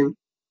start begging?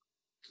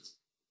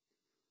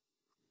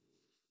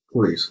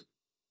 Please.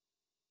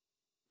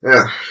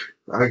 Yeah,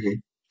 I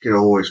can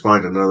always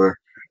find another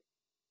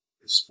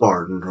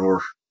Spartan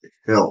or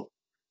hell,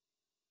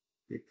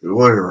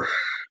 whatever.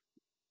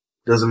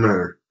 Doesn't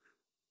matter.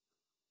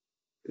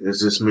 It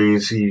just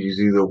means he's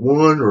either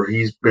won or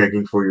he's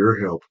begging for your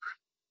help.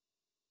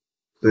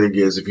 Thing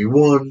is, if you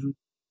won,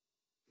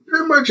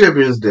 then my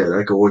champion's dead.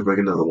 I can always make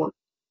another one.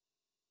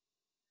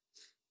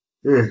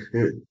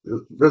 It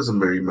doesn't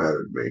really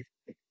matter to me.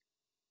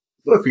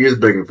 But if he is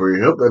begging for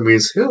your help, that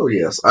means, hell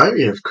yes, I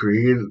have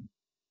created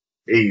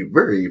a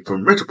very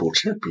formidable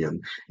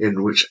champion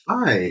in which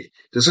I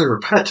deserve a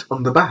pat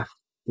on the back.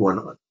 Why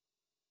not?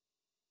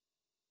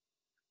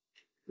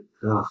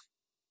 Ugh,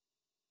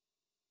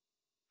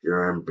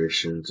 your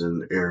ambitions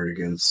and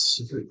arrogance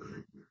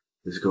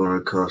is going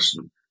to cost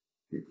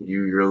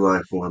you your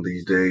life one of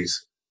these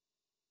days.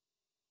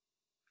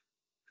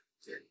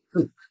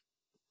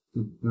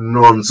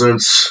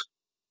 Nonsense.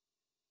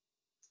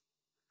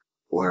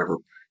 Whatever.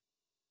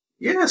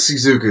 Yes,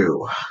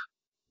 Izuku.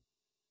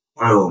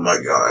 Oh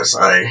my gosh,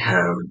 I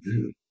have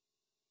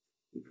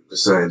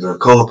decided to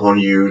call upon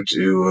you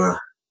to,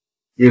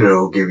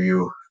 give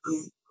you a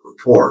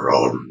report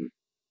on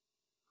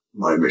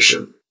my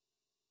mission.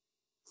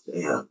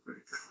 Yeah.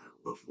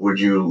 Would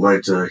you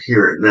like to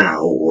hear it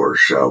now, or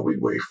shall we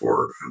wait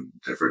for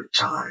a different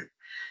time?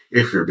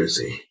 If you're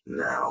busy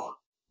now.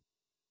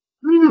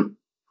 Hmm.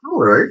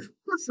 Alright.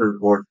 That's the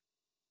report.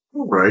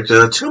 Alright,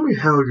 tell me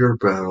how your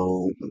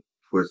battle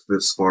with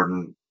this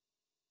Spartan,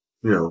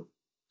 you know,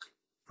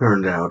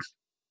 turned out.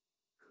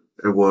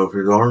 And what of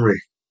his army?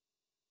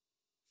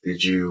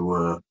 Did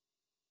you,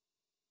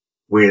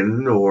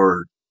 win,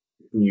 or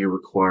you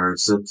require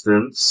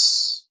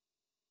assistance?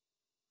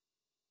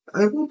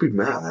 I won't be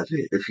mad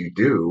if you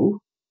do,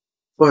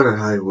 but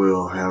I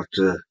will have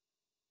to,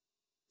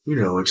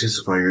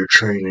 anticipate your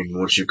training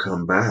once you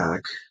come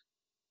back.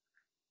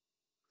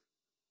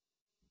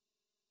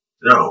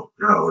 No,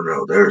 no,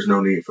 no, there's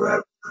no need for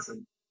that.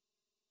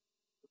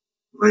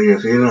 Lady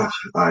Athena,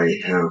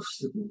 I have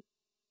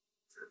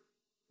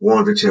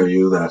wanted to tell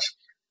you that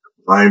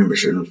my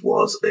mission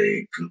was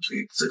a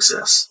complete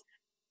success.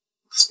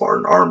 The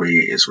Spartan army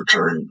is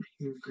returning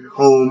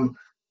home,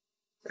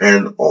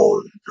 and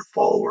all your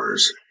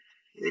followers,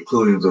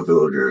 including the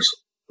villagers,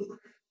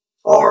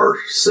 are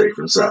safe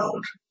and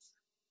sound.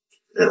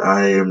 And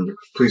I am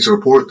pleased to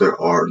report there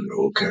are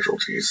no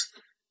casualties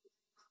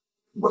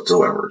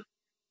whatsoever.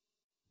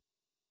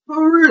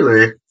 Oh,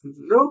 really?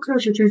 No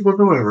casualties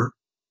whatsoever?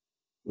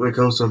 When it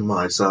comes to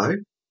my side?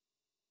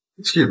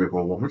 Excuse me for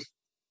a moment.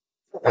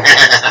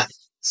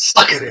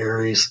 Suck it,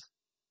 Ares.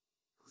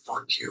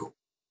 Fuck you.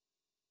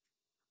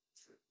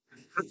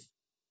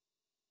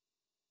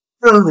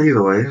 Well,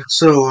 either way,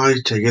 so I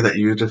take it that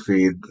you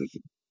defeated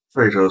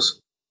Kratos.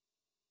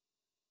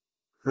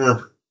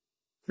 Uh,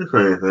 if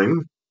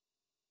anything,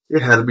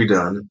 it had to be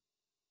done.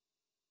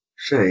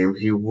 Shame,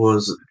 he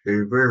was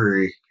a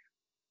very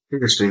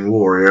interesting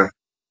warrior.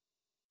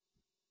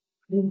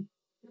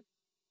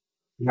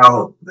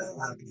 Now,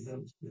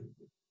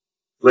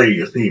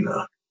 Lady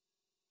Athena,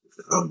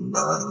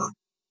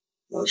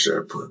 how should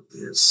I put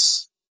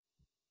this?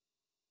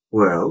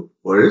 Well,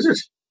 what is it?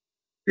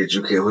 Did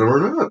you kill him or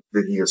not?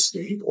 Did he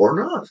escape or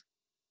not?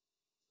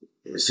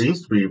 It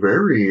seems to be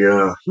very,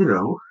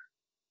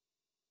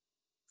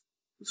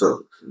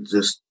 so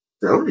just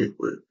tell me,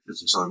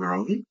 is this on your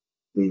own?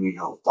 Maybe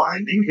how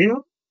finding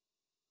him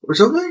or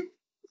something?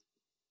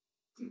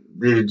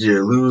 Did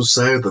you lose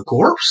sight of the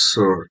corpse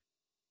or,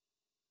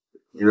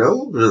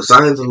 the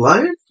signs of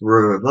life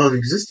were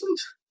non-existent?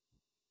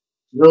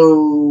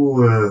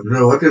 No,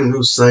 no, I didn't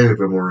lose sight of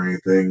him or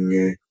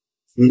anything.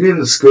 He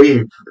didn't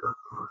escape.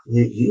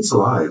 He's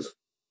alive.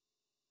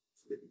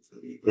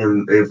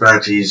 In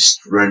fact, he's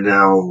right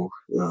now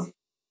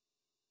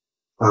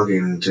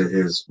talking to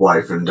his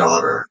wife and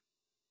daughter,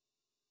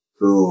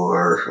 who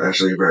are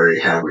actually very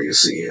happy to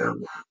see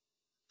him at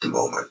the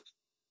moment.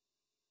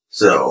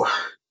 So,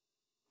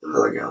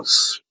 nothing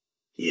else.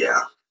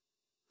 Yeah,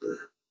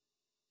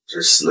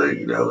 just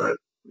letting you know that,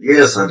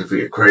 yes, I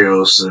defeated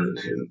Kratos and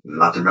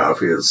knocked him out of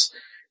his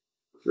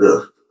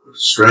uh,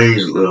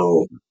 strange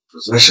little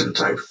possession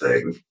type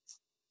thing.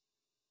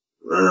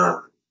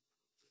 Uh,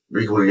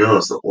 be completely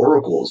honest, the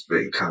Oracle's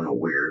been kind of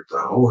weird,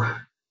 though.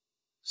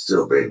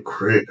 Still been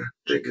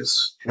cryptic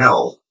as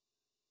hell.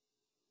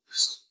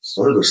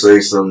 Started to say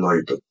something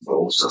like the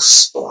most of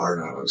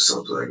Sparta or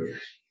something.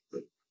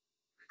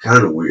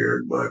 Kind of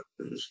weird, but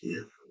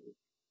yeah,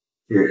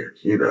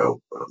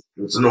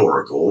 it's an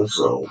oracle,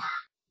 so.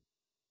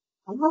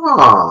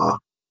 Ah,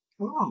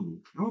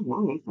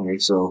 okay.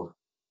 So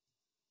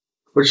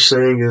what you're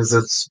saying is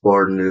that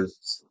Spartan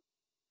is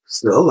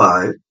still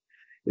alive.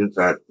 In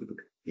fact,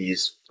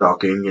 he's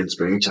talking and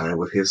spending time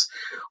with his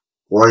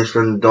wife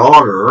and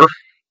daughter,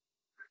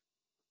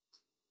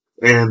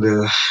 and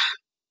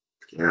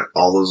yeah,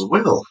 all is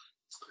well.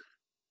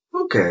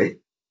 Okay,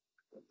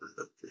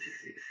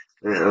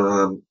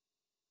 um,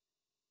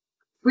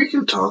 we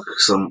can talk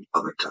some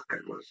other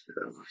time.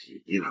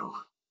 You know,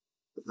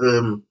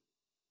 um,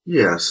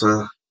 yes,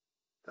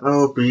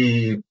 I'll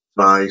be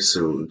by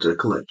soon to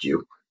collect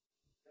you.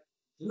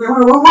 Wait,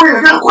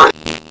 I got a question.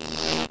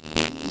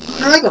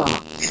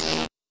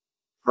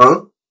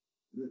 Huh?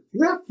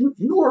 Yeah,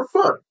 you are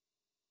fun.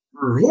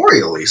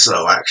 Royally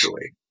so,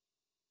 actually.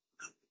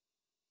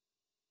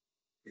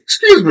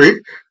 Excuse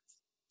me.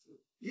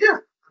 Yeah,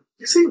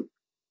 you see,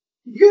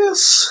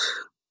 yes,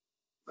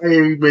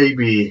 I may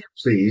be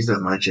pleased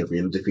that my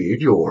champion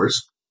defeated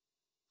yours.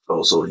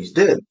 Also, he's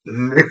dead.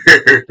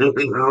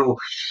 No,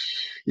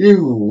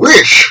 you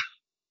wish.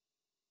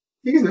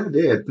 He's not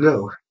dead,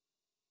 no.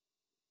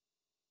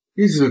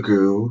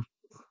 Izuku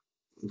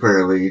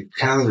apparently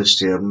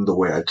challenged him the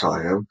way I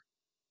taught him,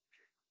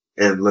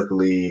 and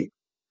luckily,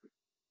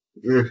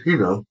 your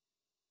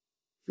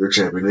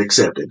champion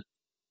accepted.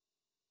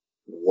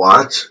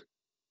 What?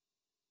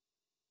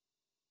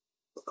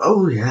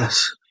 Oh,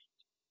 yes.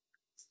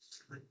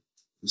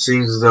 It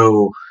seems as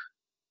though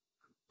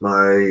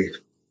my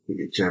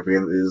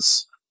champion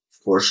is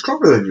far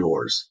stronger than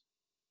yours.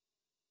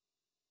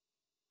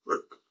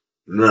 But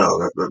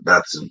no,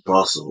 that's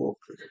impossible.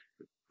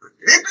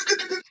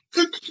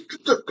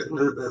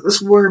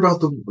 Let's worry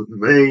about the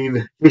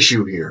main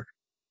issue here.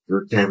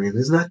 Your champion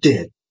is not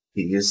dead.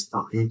 He is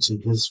talking to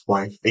his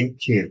wife and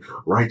kid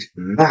right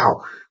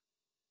now.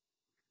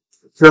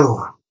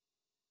 So,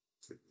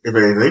 if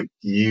anything,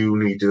 you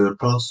need to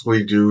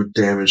possibly do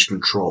damage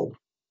control.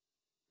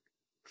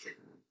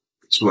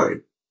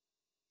 Explain.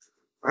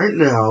 Right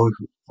now,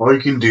 all you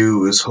can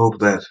do is hope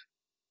that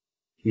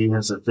he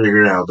hasn't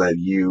figured out that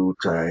you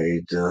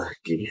tried to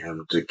get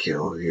him to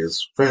kill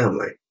his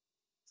family.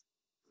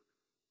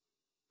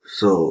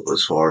 So,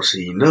 as far as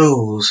he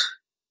knows,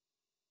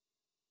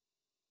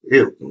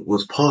 it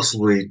was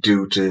possibly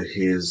due to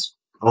his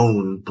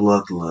own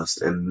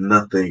bloodlust and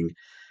nothing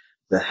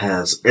that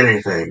has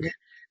anything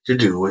to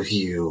do with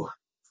you.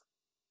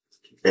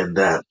 And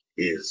that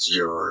is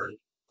your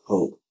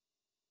hope.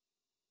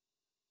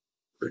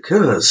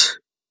 Because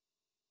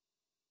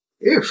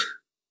if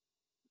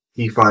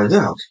he finds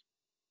out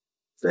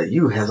that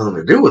you had something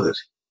to do with it,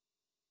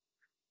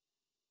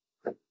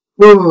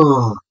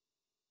 oh,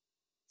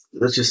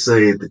 let's just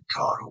say the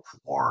God of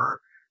War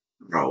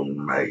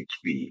throne might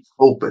be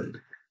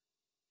open.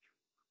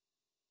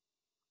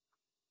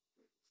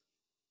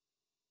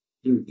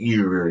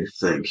 You really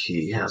think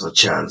he has a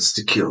chance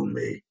to kill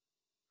me?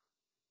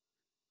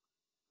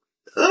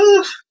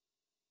 Uh,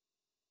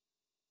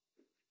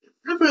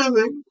 if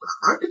anything,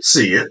 I could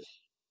see it.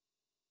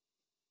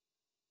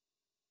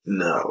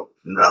 No,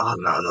 no,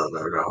 no, no,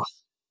 no, no.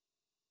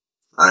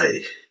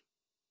 I,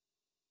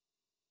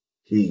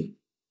 he,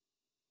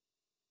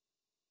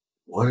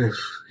 what if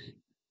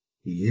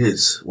he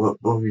is? What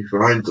if he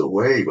finds a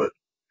way? But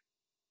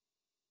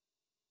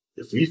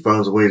if he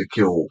finds a way to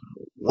kill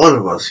one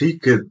of us, he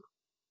could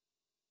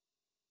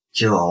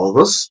kill all of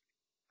us.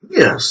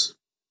 Yes.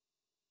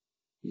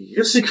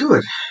 Yes, he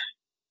could.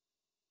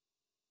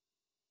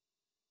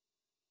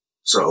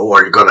 So,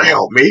 are you gonna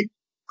help me?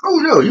 Oh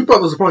no, you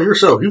brought this upon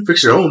yourself. You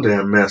fix your own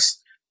damn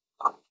mess.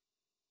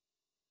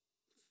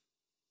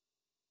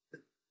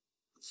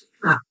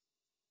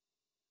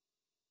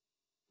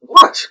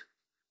 What?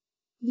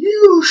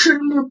 You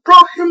shouldn't have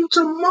brought him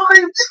to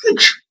my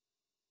village.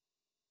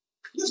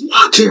 It's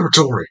my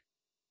territory.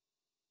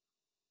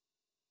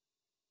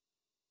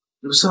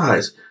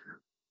 Besides,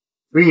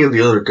 me and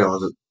the other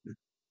gods of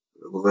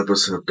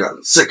Olympus have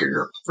gotten sick of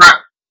your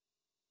crap.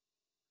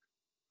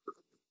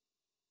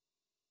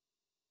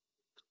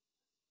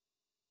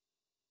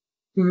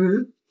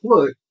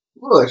 What?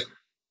 What?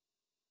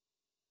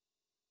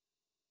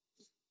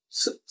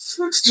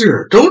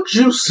 Sister, don't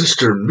you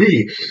sister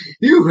me.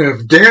 You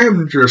have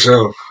damned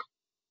yourself.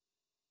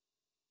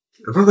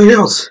 If nothing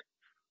else,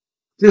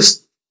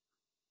 just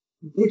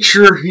make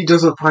sure he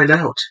doesn't find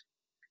out.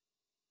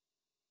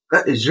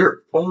 That is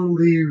your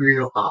only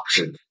real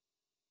option.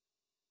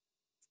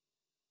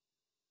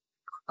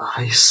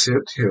 I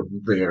sent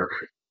him there.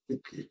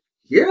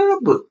 Yeah,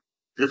 but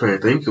if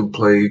anything, you can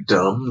play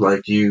dumb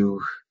like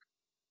you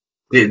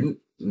didn't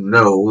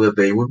know that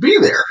they would be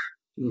there.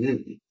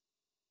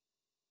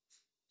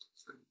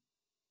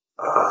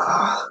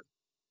 Uh,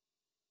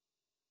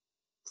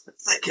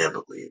 I can't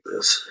believe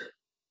this.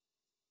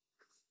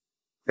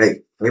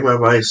 Hey, take my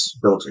advice,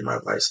 don't take my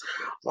advice.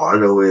 All I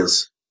know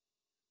is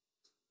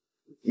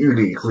you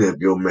need to clean up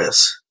your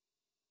mess.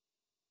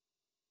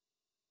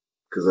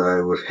 Because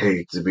I would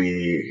hate to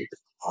be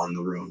on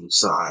the wrong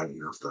side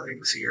of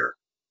things here.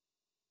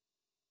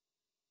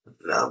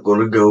 Now I'm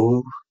gonna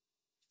go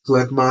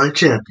collect my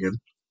champion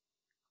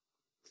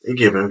and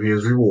give him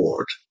his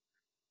reward.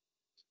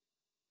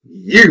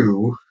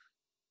 You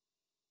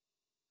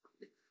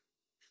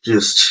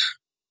just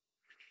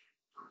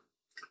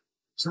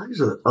try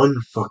to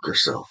unfuck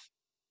yourself.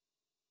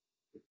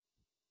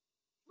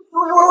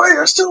 Wait,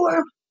 I still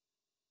am.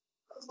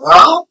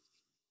 Oh,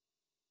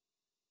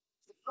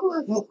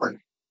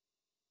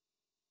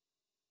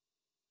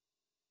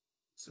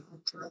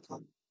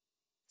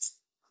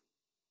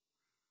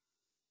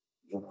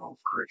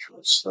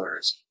 Christmas,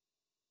 there's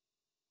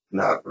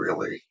not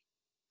really.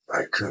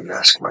 I couldn't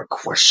ask my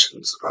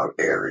questions about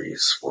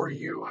Ares for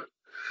you.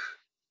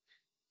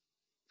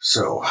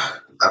 So,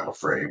 I'm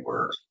afraid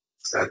we're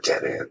at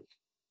dead end.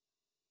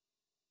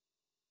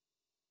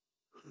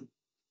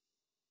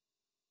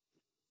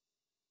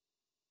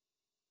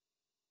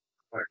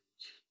 I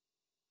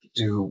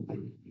do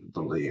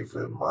believe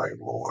in my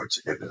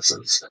lord's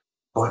innocence,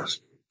 but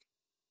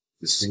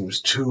it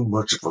seems too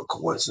much of a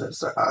coincidence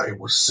that I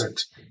was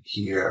sent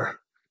here,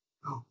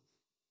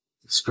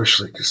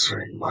 especially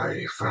considering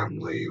my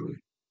family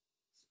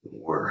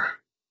were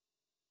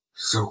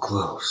so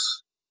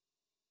close.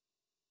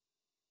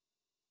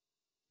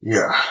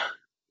 Yeah,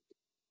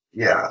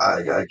 yeah,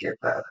 I get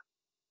that.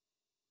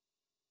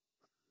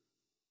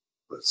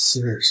 But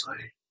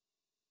seriously,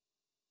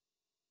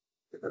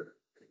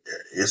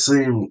 it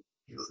seems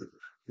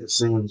it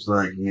seems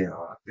like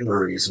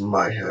Ares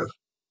might have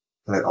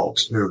had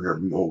ulterior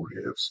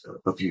motives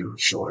of you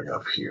showing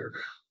up here.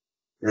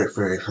 If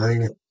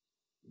anything, if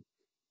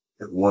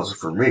it wasn't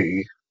for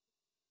me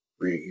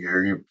being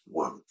here, you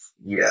would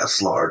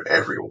slaughtered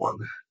everyone,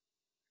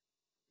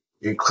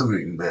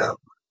 including them.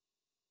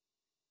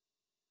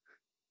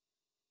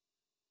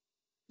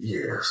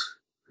 Yes,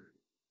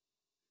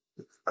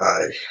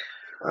 I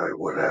I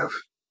would have,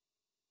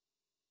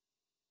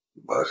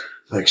 but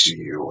thanks to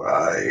you,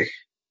 I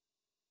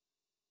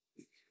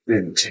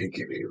didn't take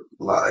any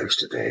lives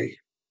today.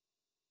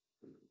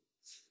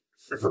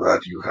 For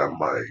that, you have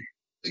my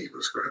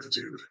deepest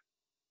gratitude.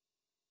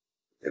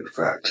 In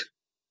fact,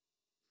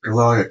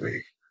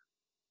 Calliope,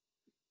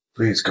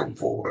 please come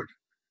forward.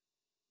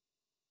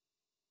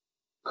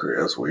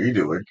 Chris, what are you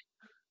doing?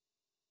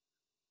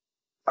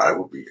 I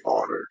would be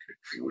honored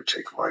if you would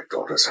take my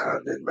daughter's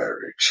hand in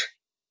marriage.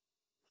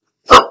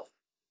 Oh,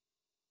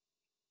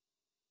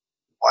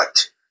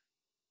 what?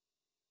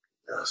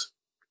 Yes,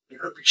 you're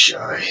gonna be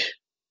shy.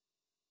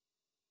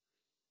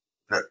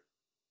 No,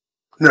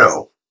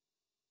 no.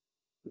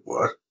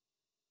 What?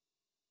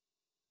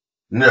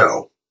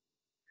 No.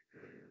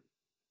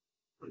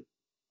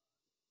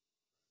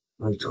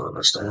 I don't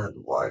understand.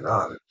 Why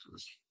not?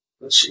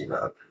 Does she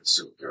not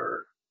suit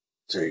your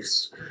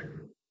taste?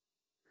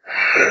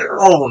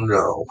 Oh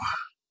no.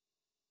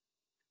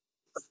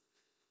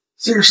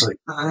 Seriously,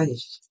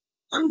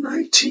 I'm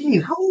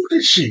 19. How old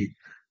is she?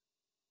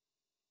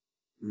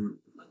 Hmm,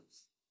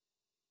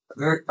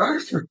 I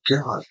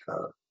forgot.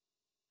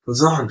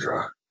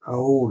 Zandra, how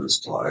old is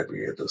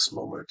Calliope at this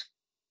moment?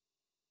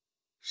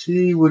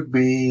 She would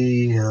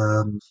be,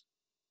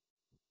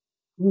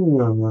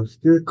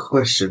 good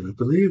question. I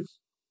believe.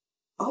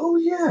 Oh,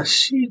 yeah,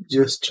 she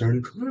just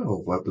turned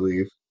 12, I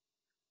believe.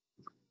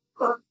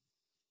 Uh,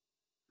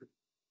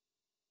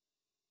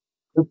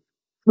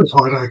 But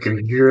I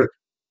can hear it.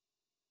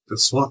 The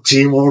SWAT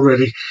team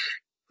already.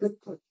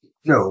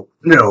 No,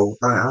 no,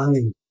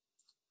 I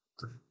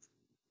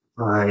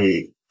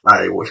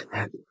would,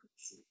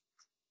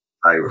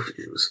 I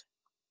refuse.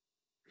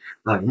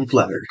 I'm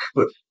flattered,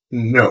 but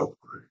no.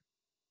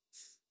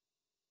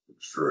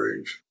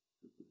 Strange.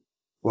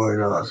 Why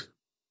not?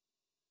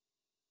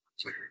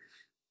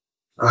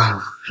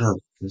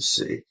 Let's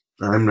see.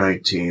 I'm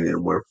 19,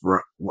 and where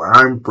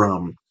I'm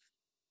from,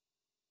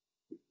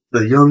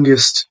 the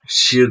youngest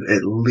should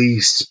at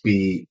least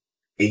be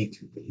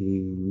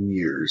 18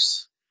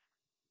 years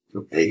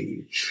of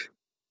age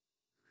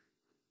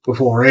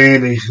before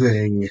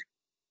anything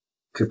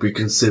could be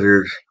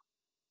considered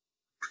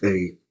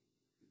a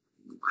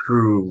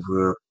true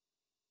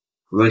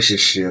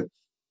relationship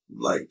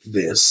like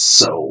this.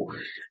 So,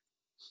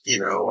 you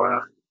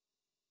know,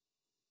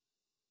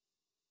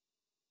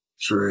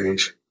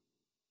 strange.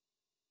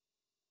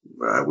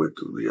 I went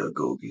to the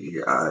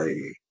Agogi.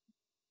 I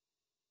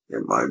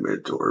and my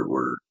mentor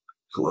were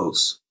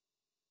close.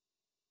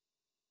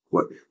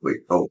 What?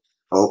 Wait. Oh,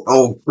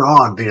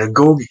 God, the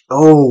Agogi.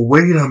 Oh,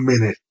 wait a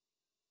minute.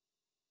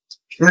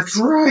 That's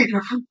right. I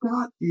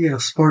forgot. Yeah,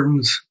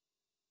 Spartans.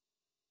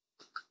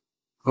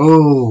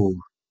 Oh,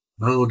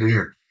 oh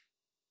dear.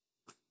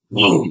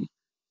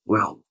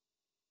 Well,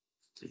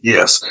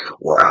 yes,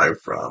 where I'm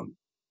from,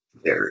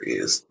 there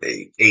is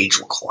a age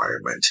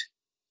requirement.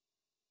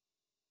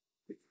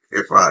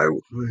 If I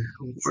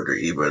were to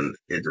even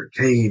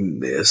entertain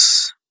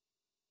this,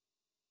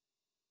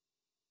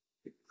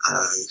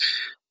 uh,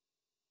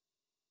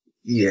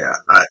 yeah,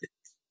 I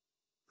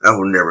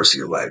will never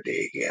see a live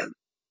day again.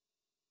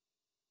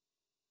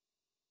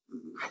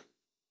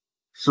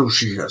 So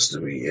she has to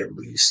be at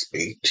least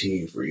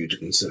 18 for you to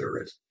consider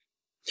it.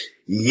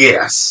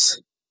 Yes,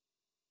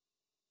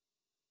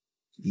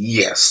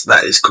 yes,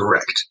 that is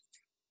correct.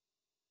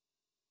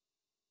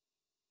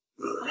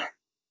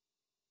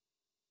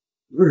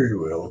 Very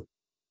well.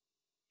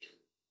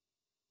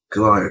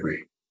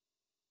 Calliope,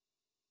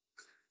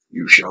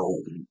 you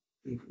shall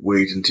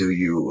wait until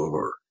you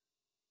are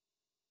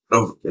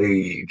of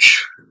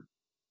age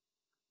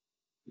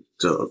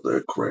to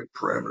the correct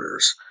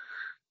parameters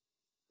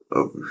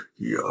of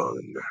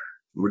young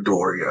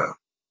Midoriya.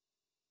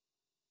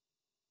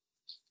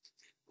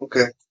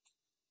 Okay.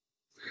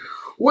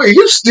 Wait,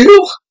 you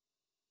still? Of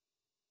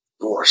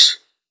course.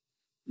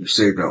 You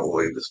saved not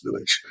only this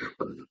village,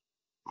 but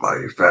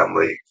my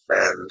family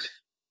and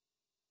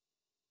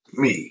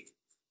me.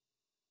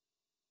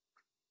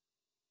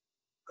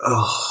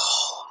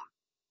 Oh,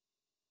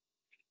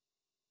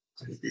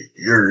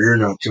 you're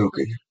not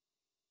joking.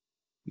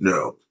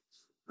 No,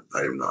 I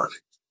am not.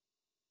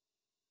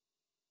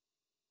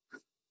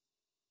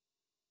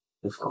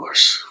 Of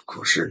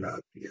course you're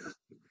not. Yeah.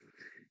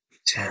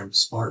 Damn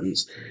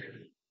Spartans.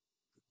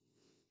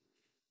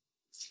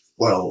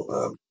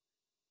 Well,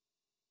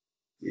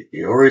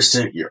 you already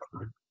sent your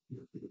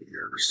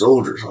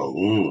soldiers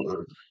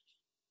home.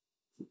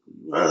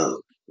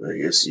 Well, I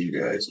guess you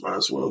guys might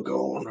as well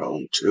go on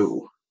home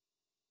too.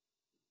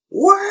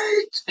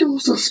 What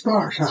goes to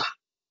Sparta?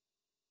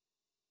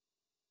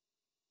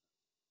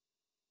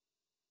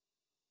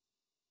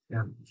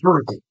 Yeah,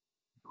 Virgil,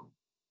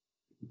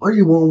 what do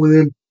you want with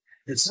him?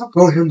 It's not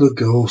for him to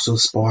go to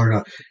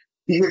Sparta.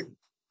 He,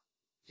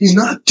 he's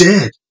not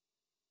dead.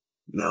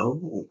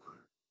 No,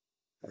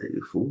 I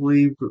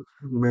fully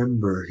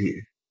remember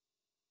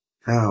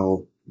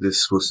how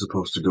this was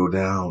supposed to go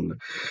down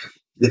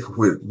if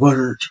it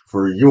weren't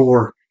for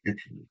your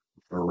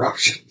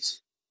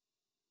interruptions.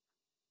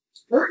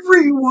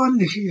 Everyone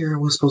here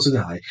was supposed to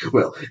die.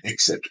 Well,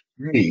 except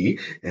me,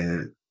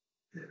 and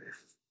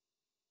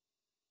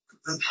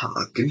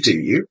I'll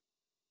continue.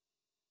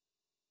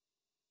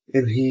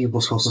 And he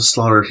was supposed to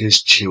slaughter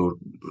his child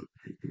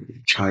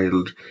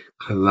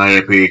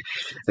Calliope,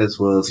 as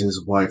well as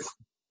his wife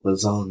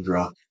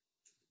Lysandra,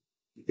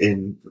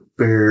 and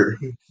bear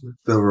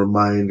the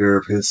reminder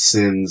of his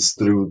sins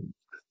through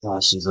the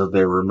ashes of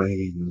their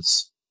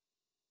remains.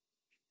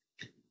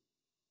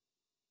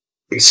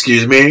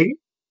 Excuse me?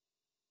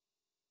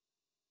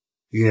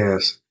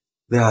 Yes,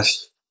 that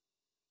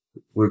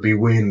would be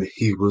when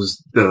he was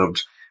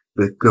dubbed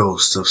the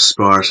Ghost of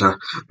Sparta,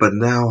 but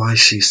now I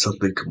see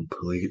something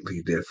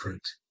completely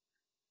different.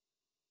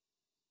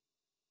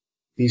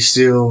 He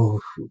still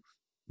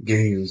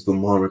gains the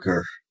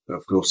moniker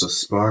of Ghost of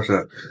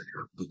Sparta,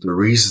 but the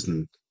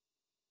reason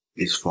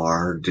is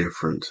far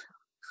different.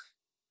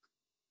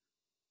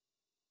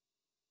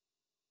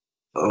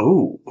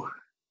 Oh,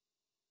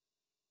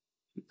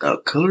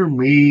 color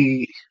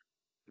me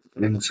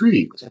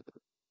intrigued.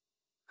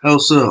 How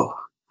so?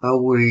 How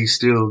would he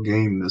still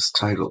gain this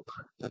title,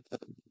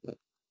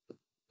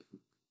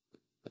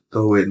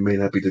 though it may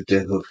not be the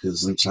death of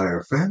his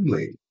entire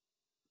family?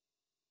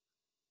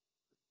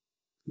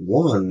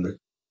 One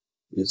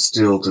is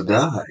still to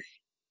die.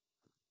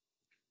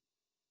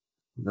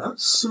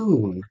 Not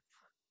soon,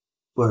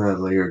 but at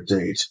a later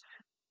date.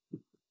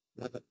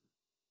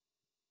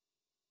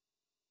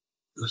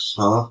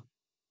 Huh?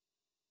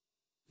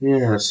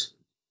 Yes.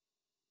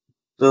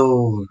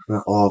 Though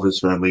not all of his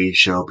family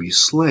shall be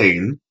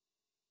slain,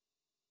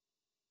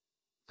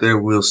 there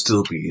will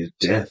still be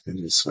death in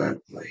his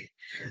family.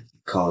 It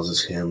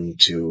causes him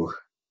to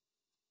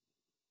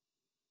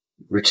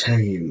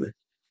retain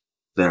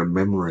their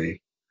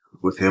memory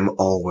with him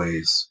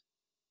always.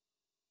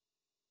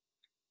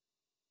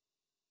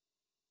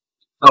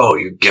 Oh,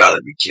 you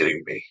gotta be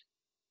kidding me.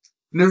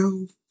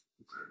 No,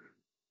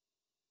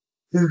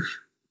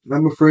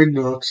 I'm afraid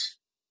not.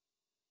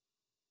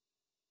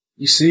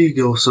 You see,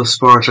 Ghost of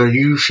Sparta,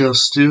 you shall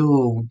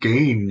still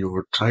gain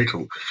your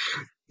title.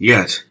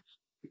 Yet,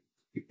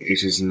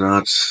 it is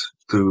not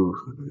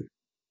through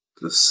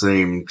the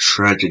same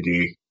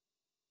tragedy.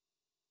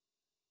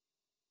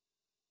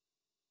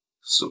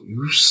 So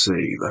you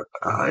say that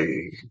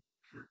I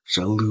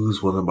shall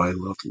lose one of my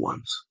loved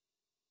ones.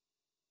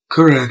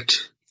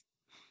 Correct.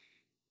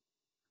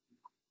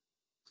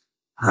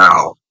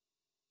 How?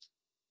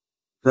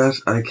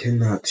 That I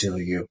cannot tell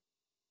you.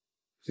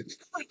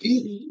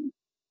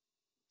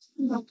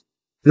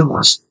 You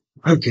must.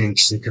 I'm getting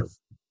sick of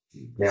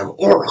damn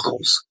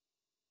oracles.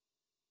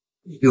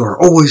 You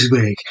are always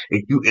vague,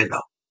 and you end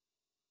up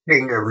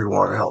hating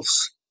everyone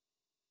else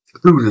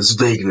through this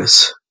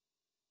vagueness.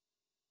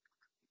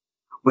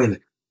 When,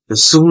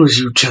 as soon as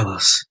you tell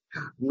us,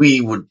 we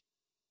would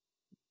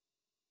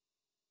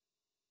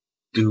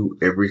do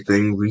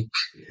everything we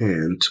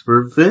can to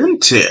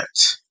prevent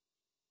it.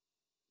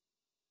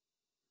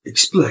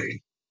 Explain.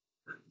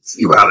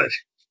 About it.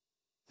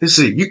 You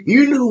see,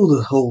 you know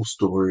the whole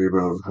story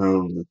about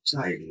how the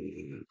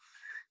Titan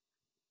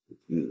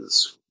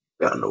is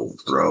got no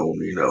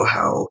throne. You know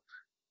how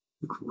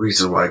the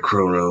reason why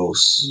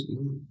Kronos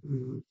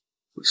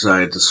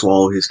decided to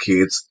swallow his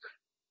kids.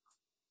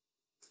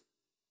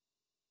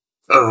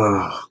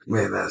 Oh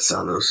man, that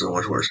sounded so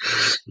much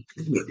worse.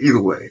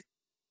 Either way,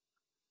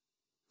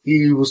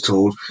 he was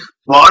told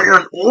by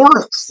an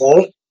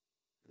oracle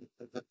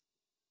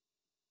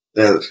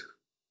that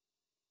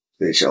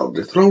they shall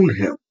dethrone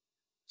him.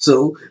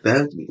 So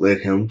that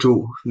led him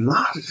to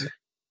not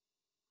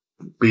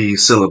be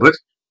celibate,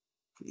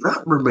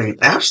 not remain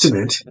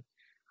abstinent,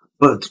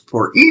 but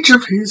for each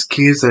of his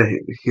kids that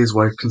his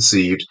wife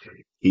conceived,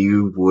 he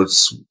would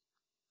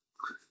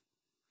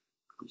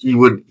he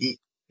would eat,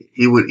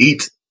 he would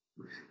eat,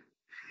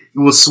 he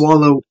would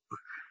swallow,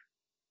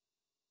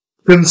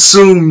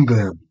 consume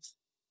them.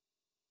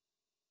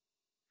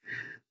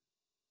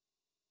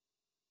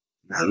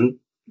 And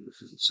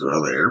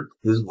so there,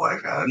 his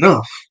wife had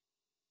enough.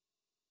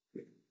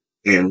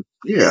 And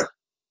yeah,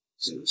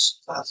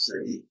 since that's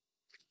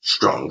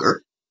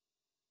stronger,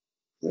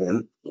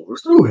 and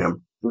overthrew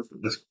him,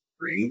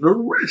 freeing the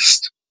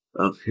rest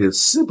of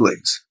his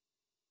siblings.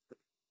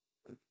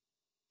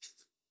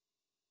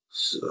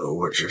 So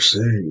what you're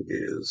saying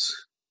is,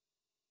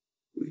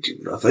 we do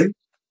nothing?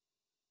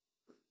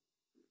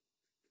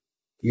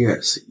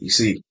 Yes, you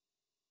see,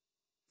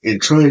 in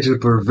trying to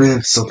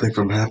prevent something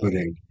from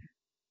happening,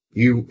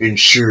 you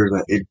ensure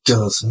that it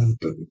does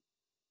happen.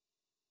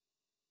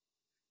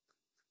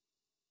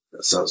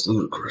 That sounds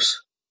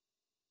ludicrous.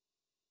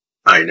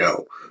 I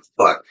know,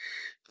 but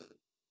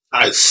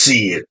I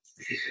see it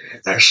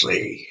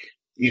actually,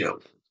 you know,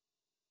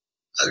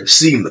 I've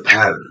seen the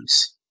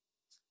patterns.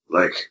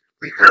 Like,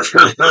 how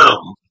should I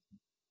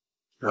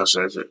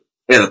say?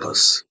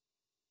 Oedipus.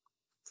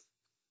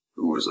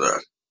 Who was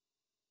that?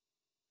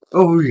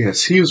 Oh,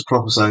 yes, he was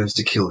prophesied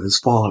to kill his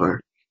father.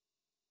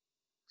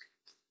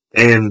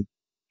 And,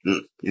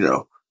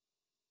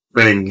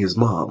 bang his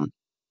mom.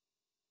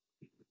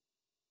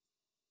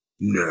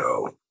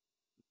 No.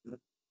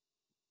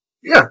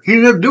 Yeah, he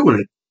ended up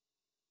doing it.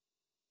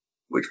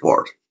 Which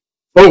part?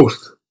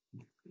 Both.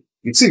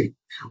 You see,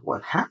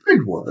 what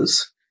happened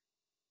was,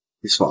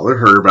 his father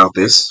heard about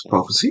this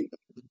prophecy,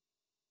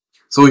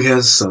 so he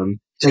has his son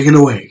taken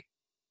away.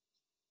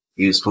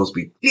 He was supposed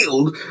to be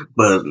killed,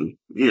 but,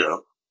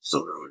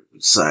 so they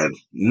decided,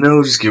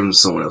 no, just give him to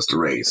someone else to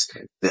raise.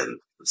 Then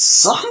the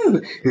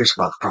son hears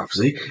about the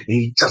prophecy, and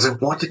he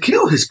doesn't want to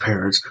kill his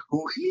parents,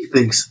 who he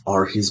thinks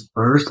are his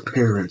birth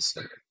parents.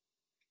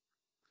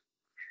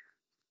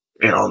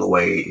 And on the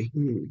way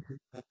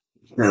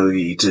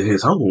to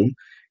his home,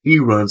 he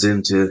runs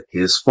into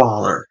his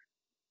father,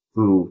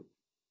 who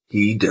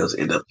he does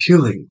end up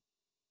killing.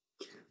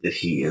 That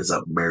he ends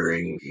up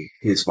marrying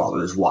his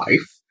father's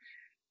wife,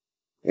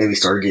 and he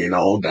started getting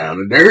all down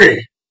and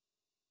dirty.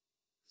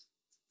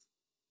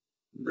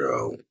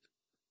 No.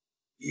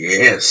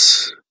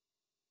 Yes.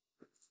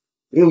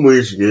 In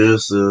which,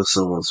 yes,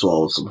 someone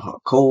swallowed some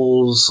hot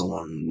coals,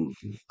 someone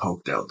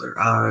poked out their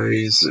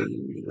eyes,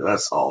 and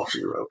that's all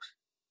she wrote.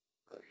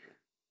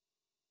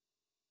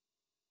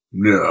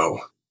 No.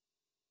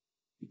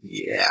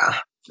 Yeah.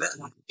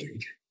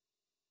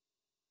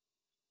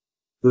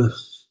 Ugh.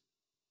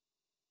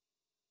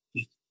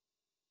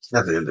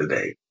 At the end of the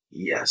day,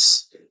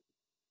 yes.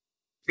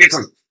 It's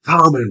a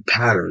common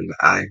pattern that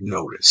I've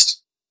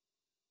noticed.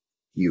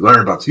 You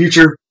learn about the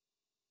future,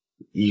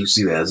 you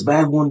see that as a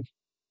bad one,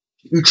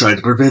 you try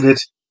to prevent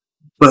it,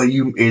 but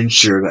you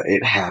ensure that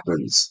it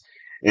happens,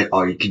 and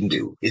all you can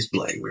do is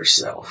blame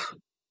yourself.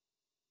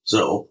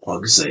 So, all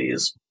I can say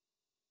is,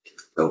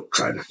 don't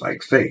try to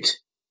fight fate.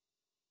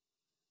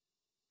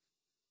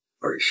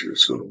 Are you sure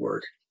it's going to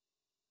work?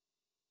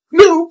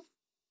 No.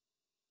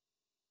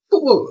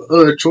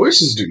 What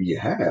choices do you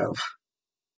have?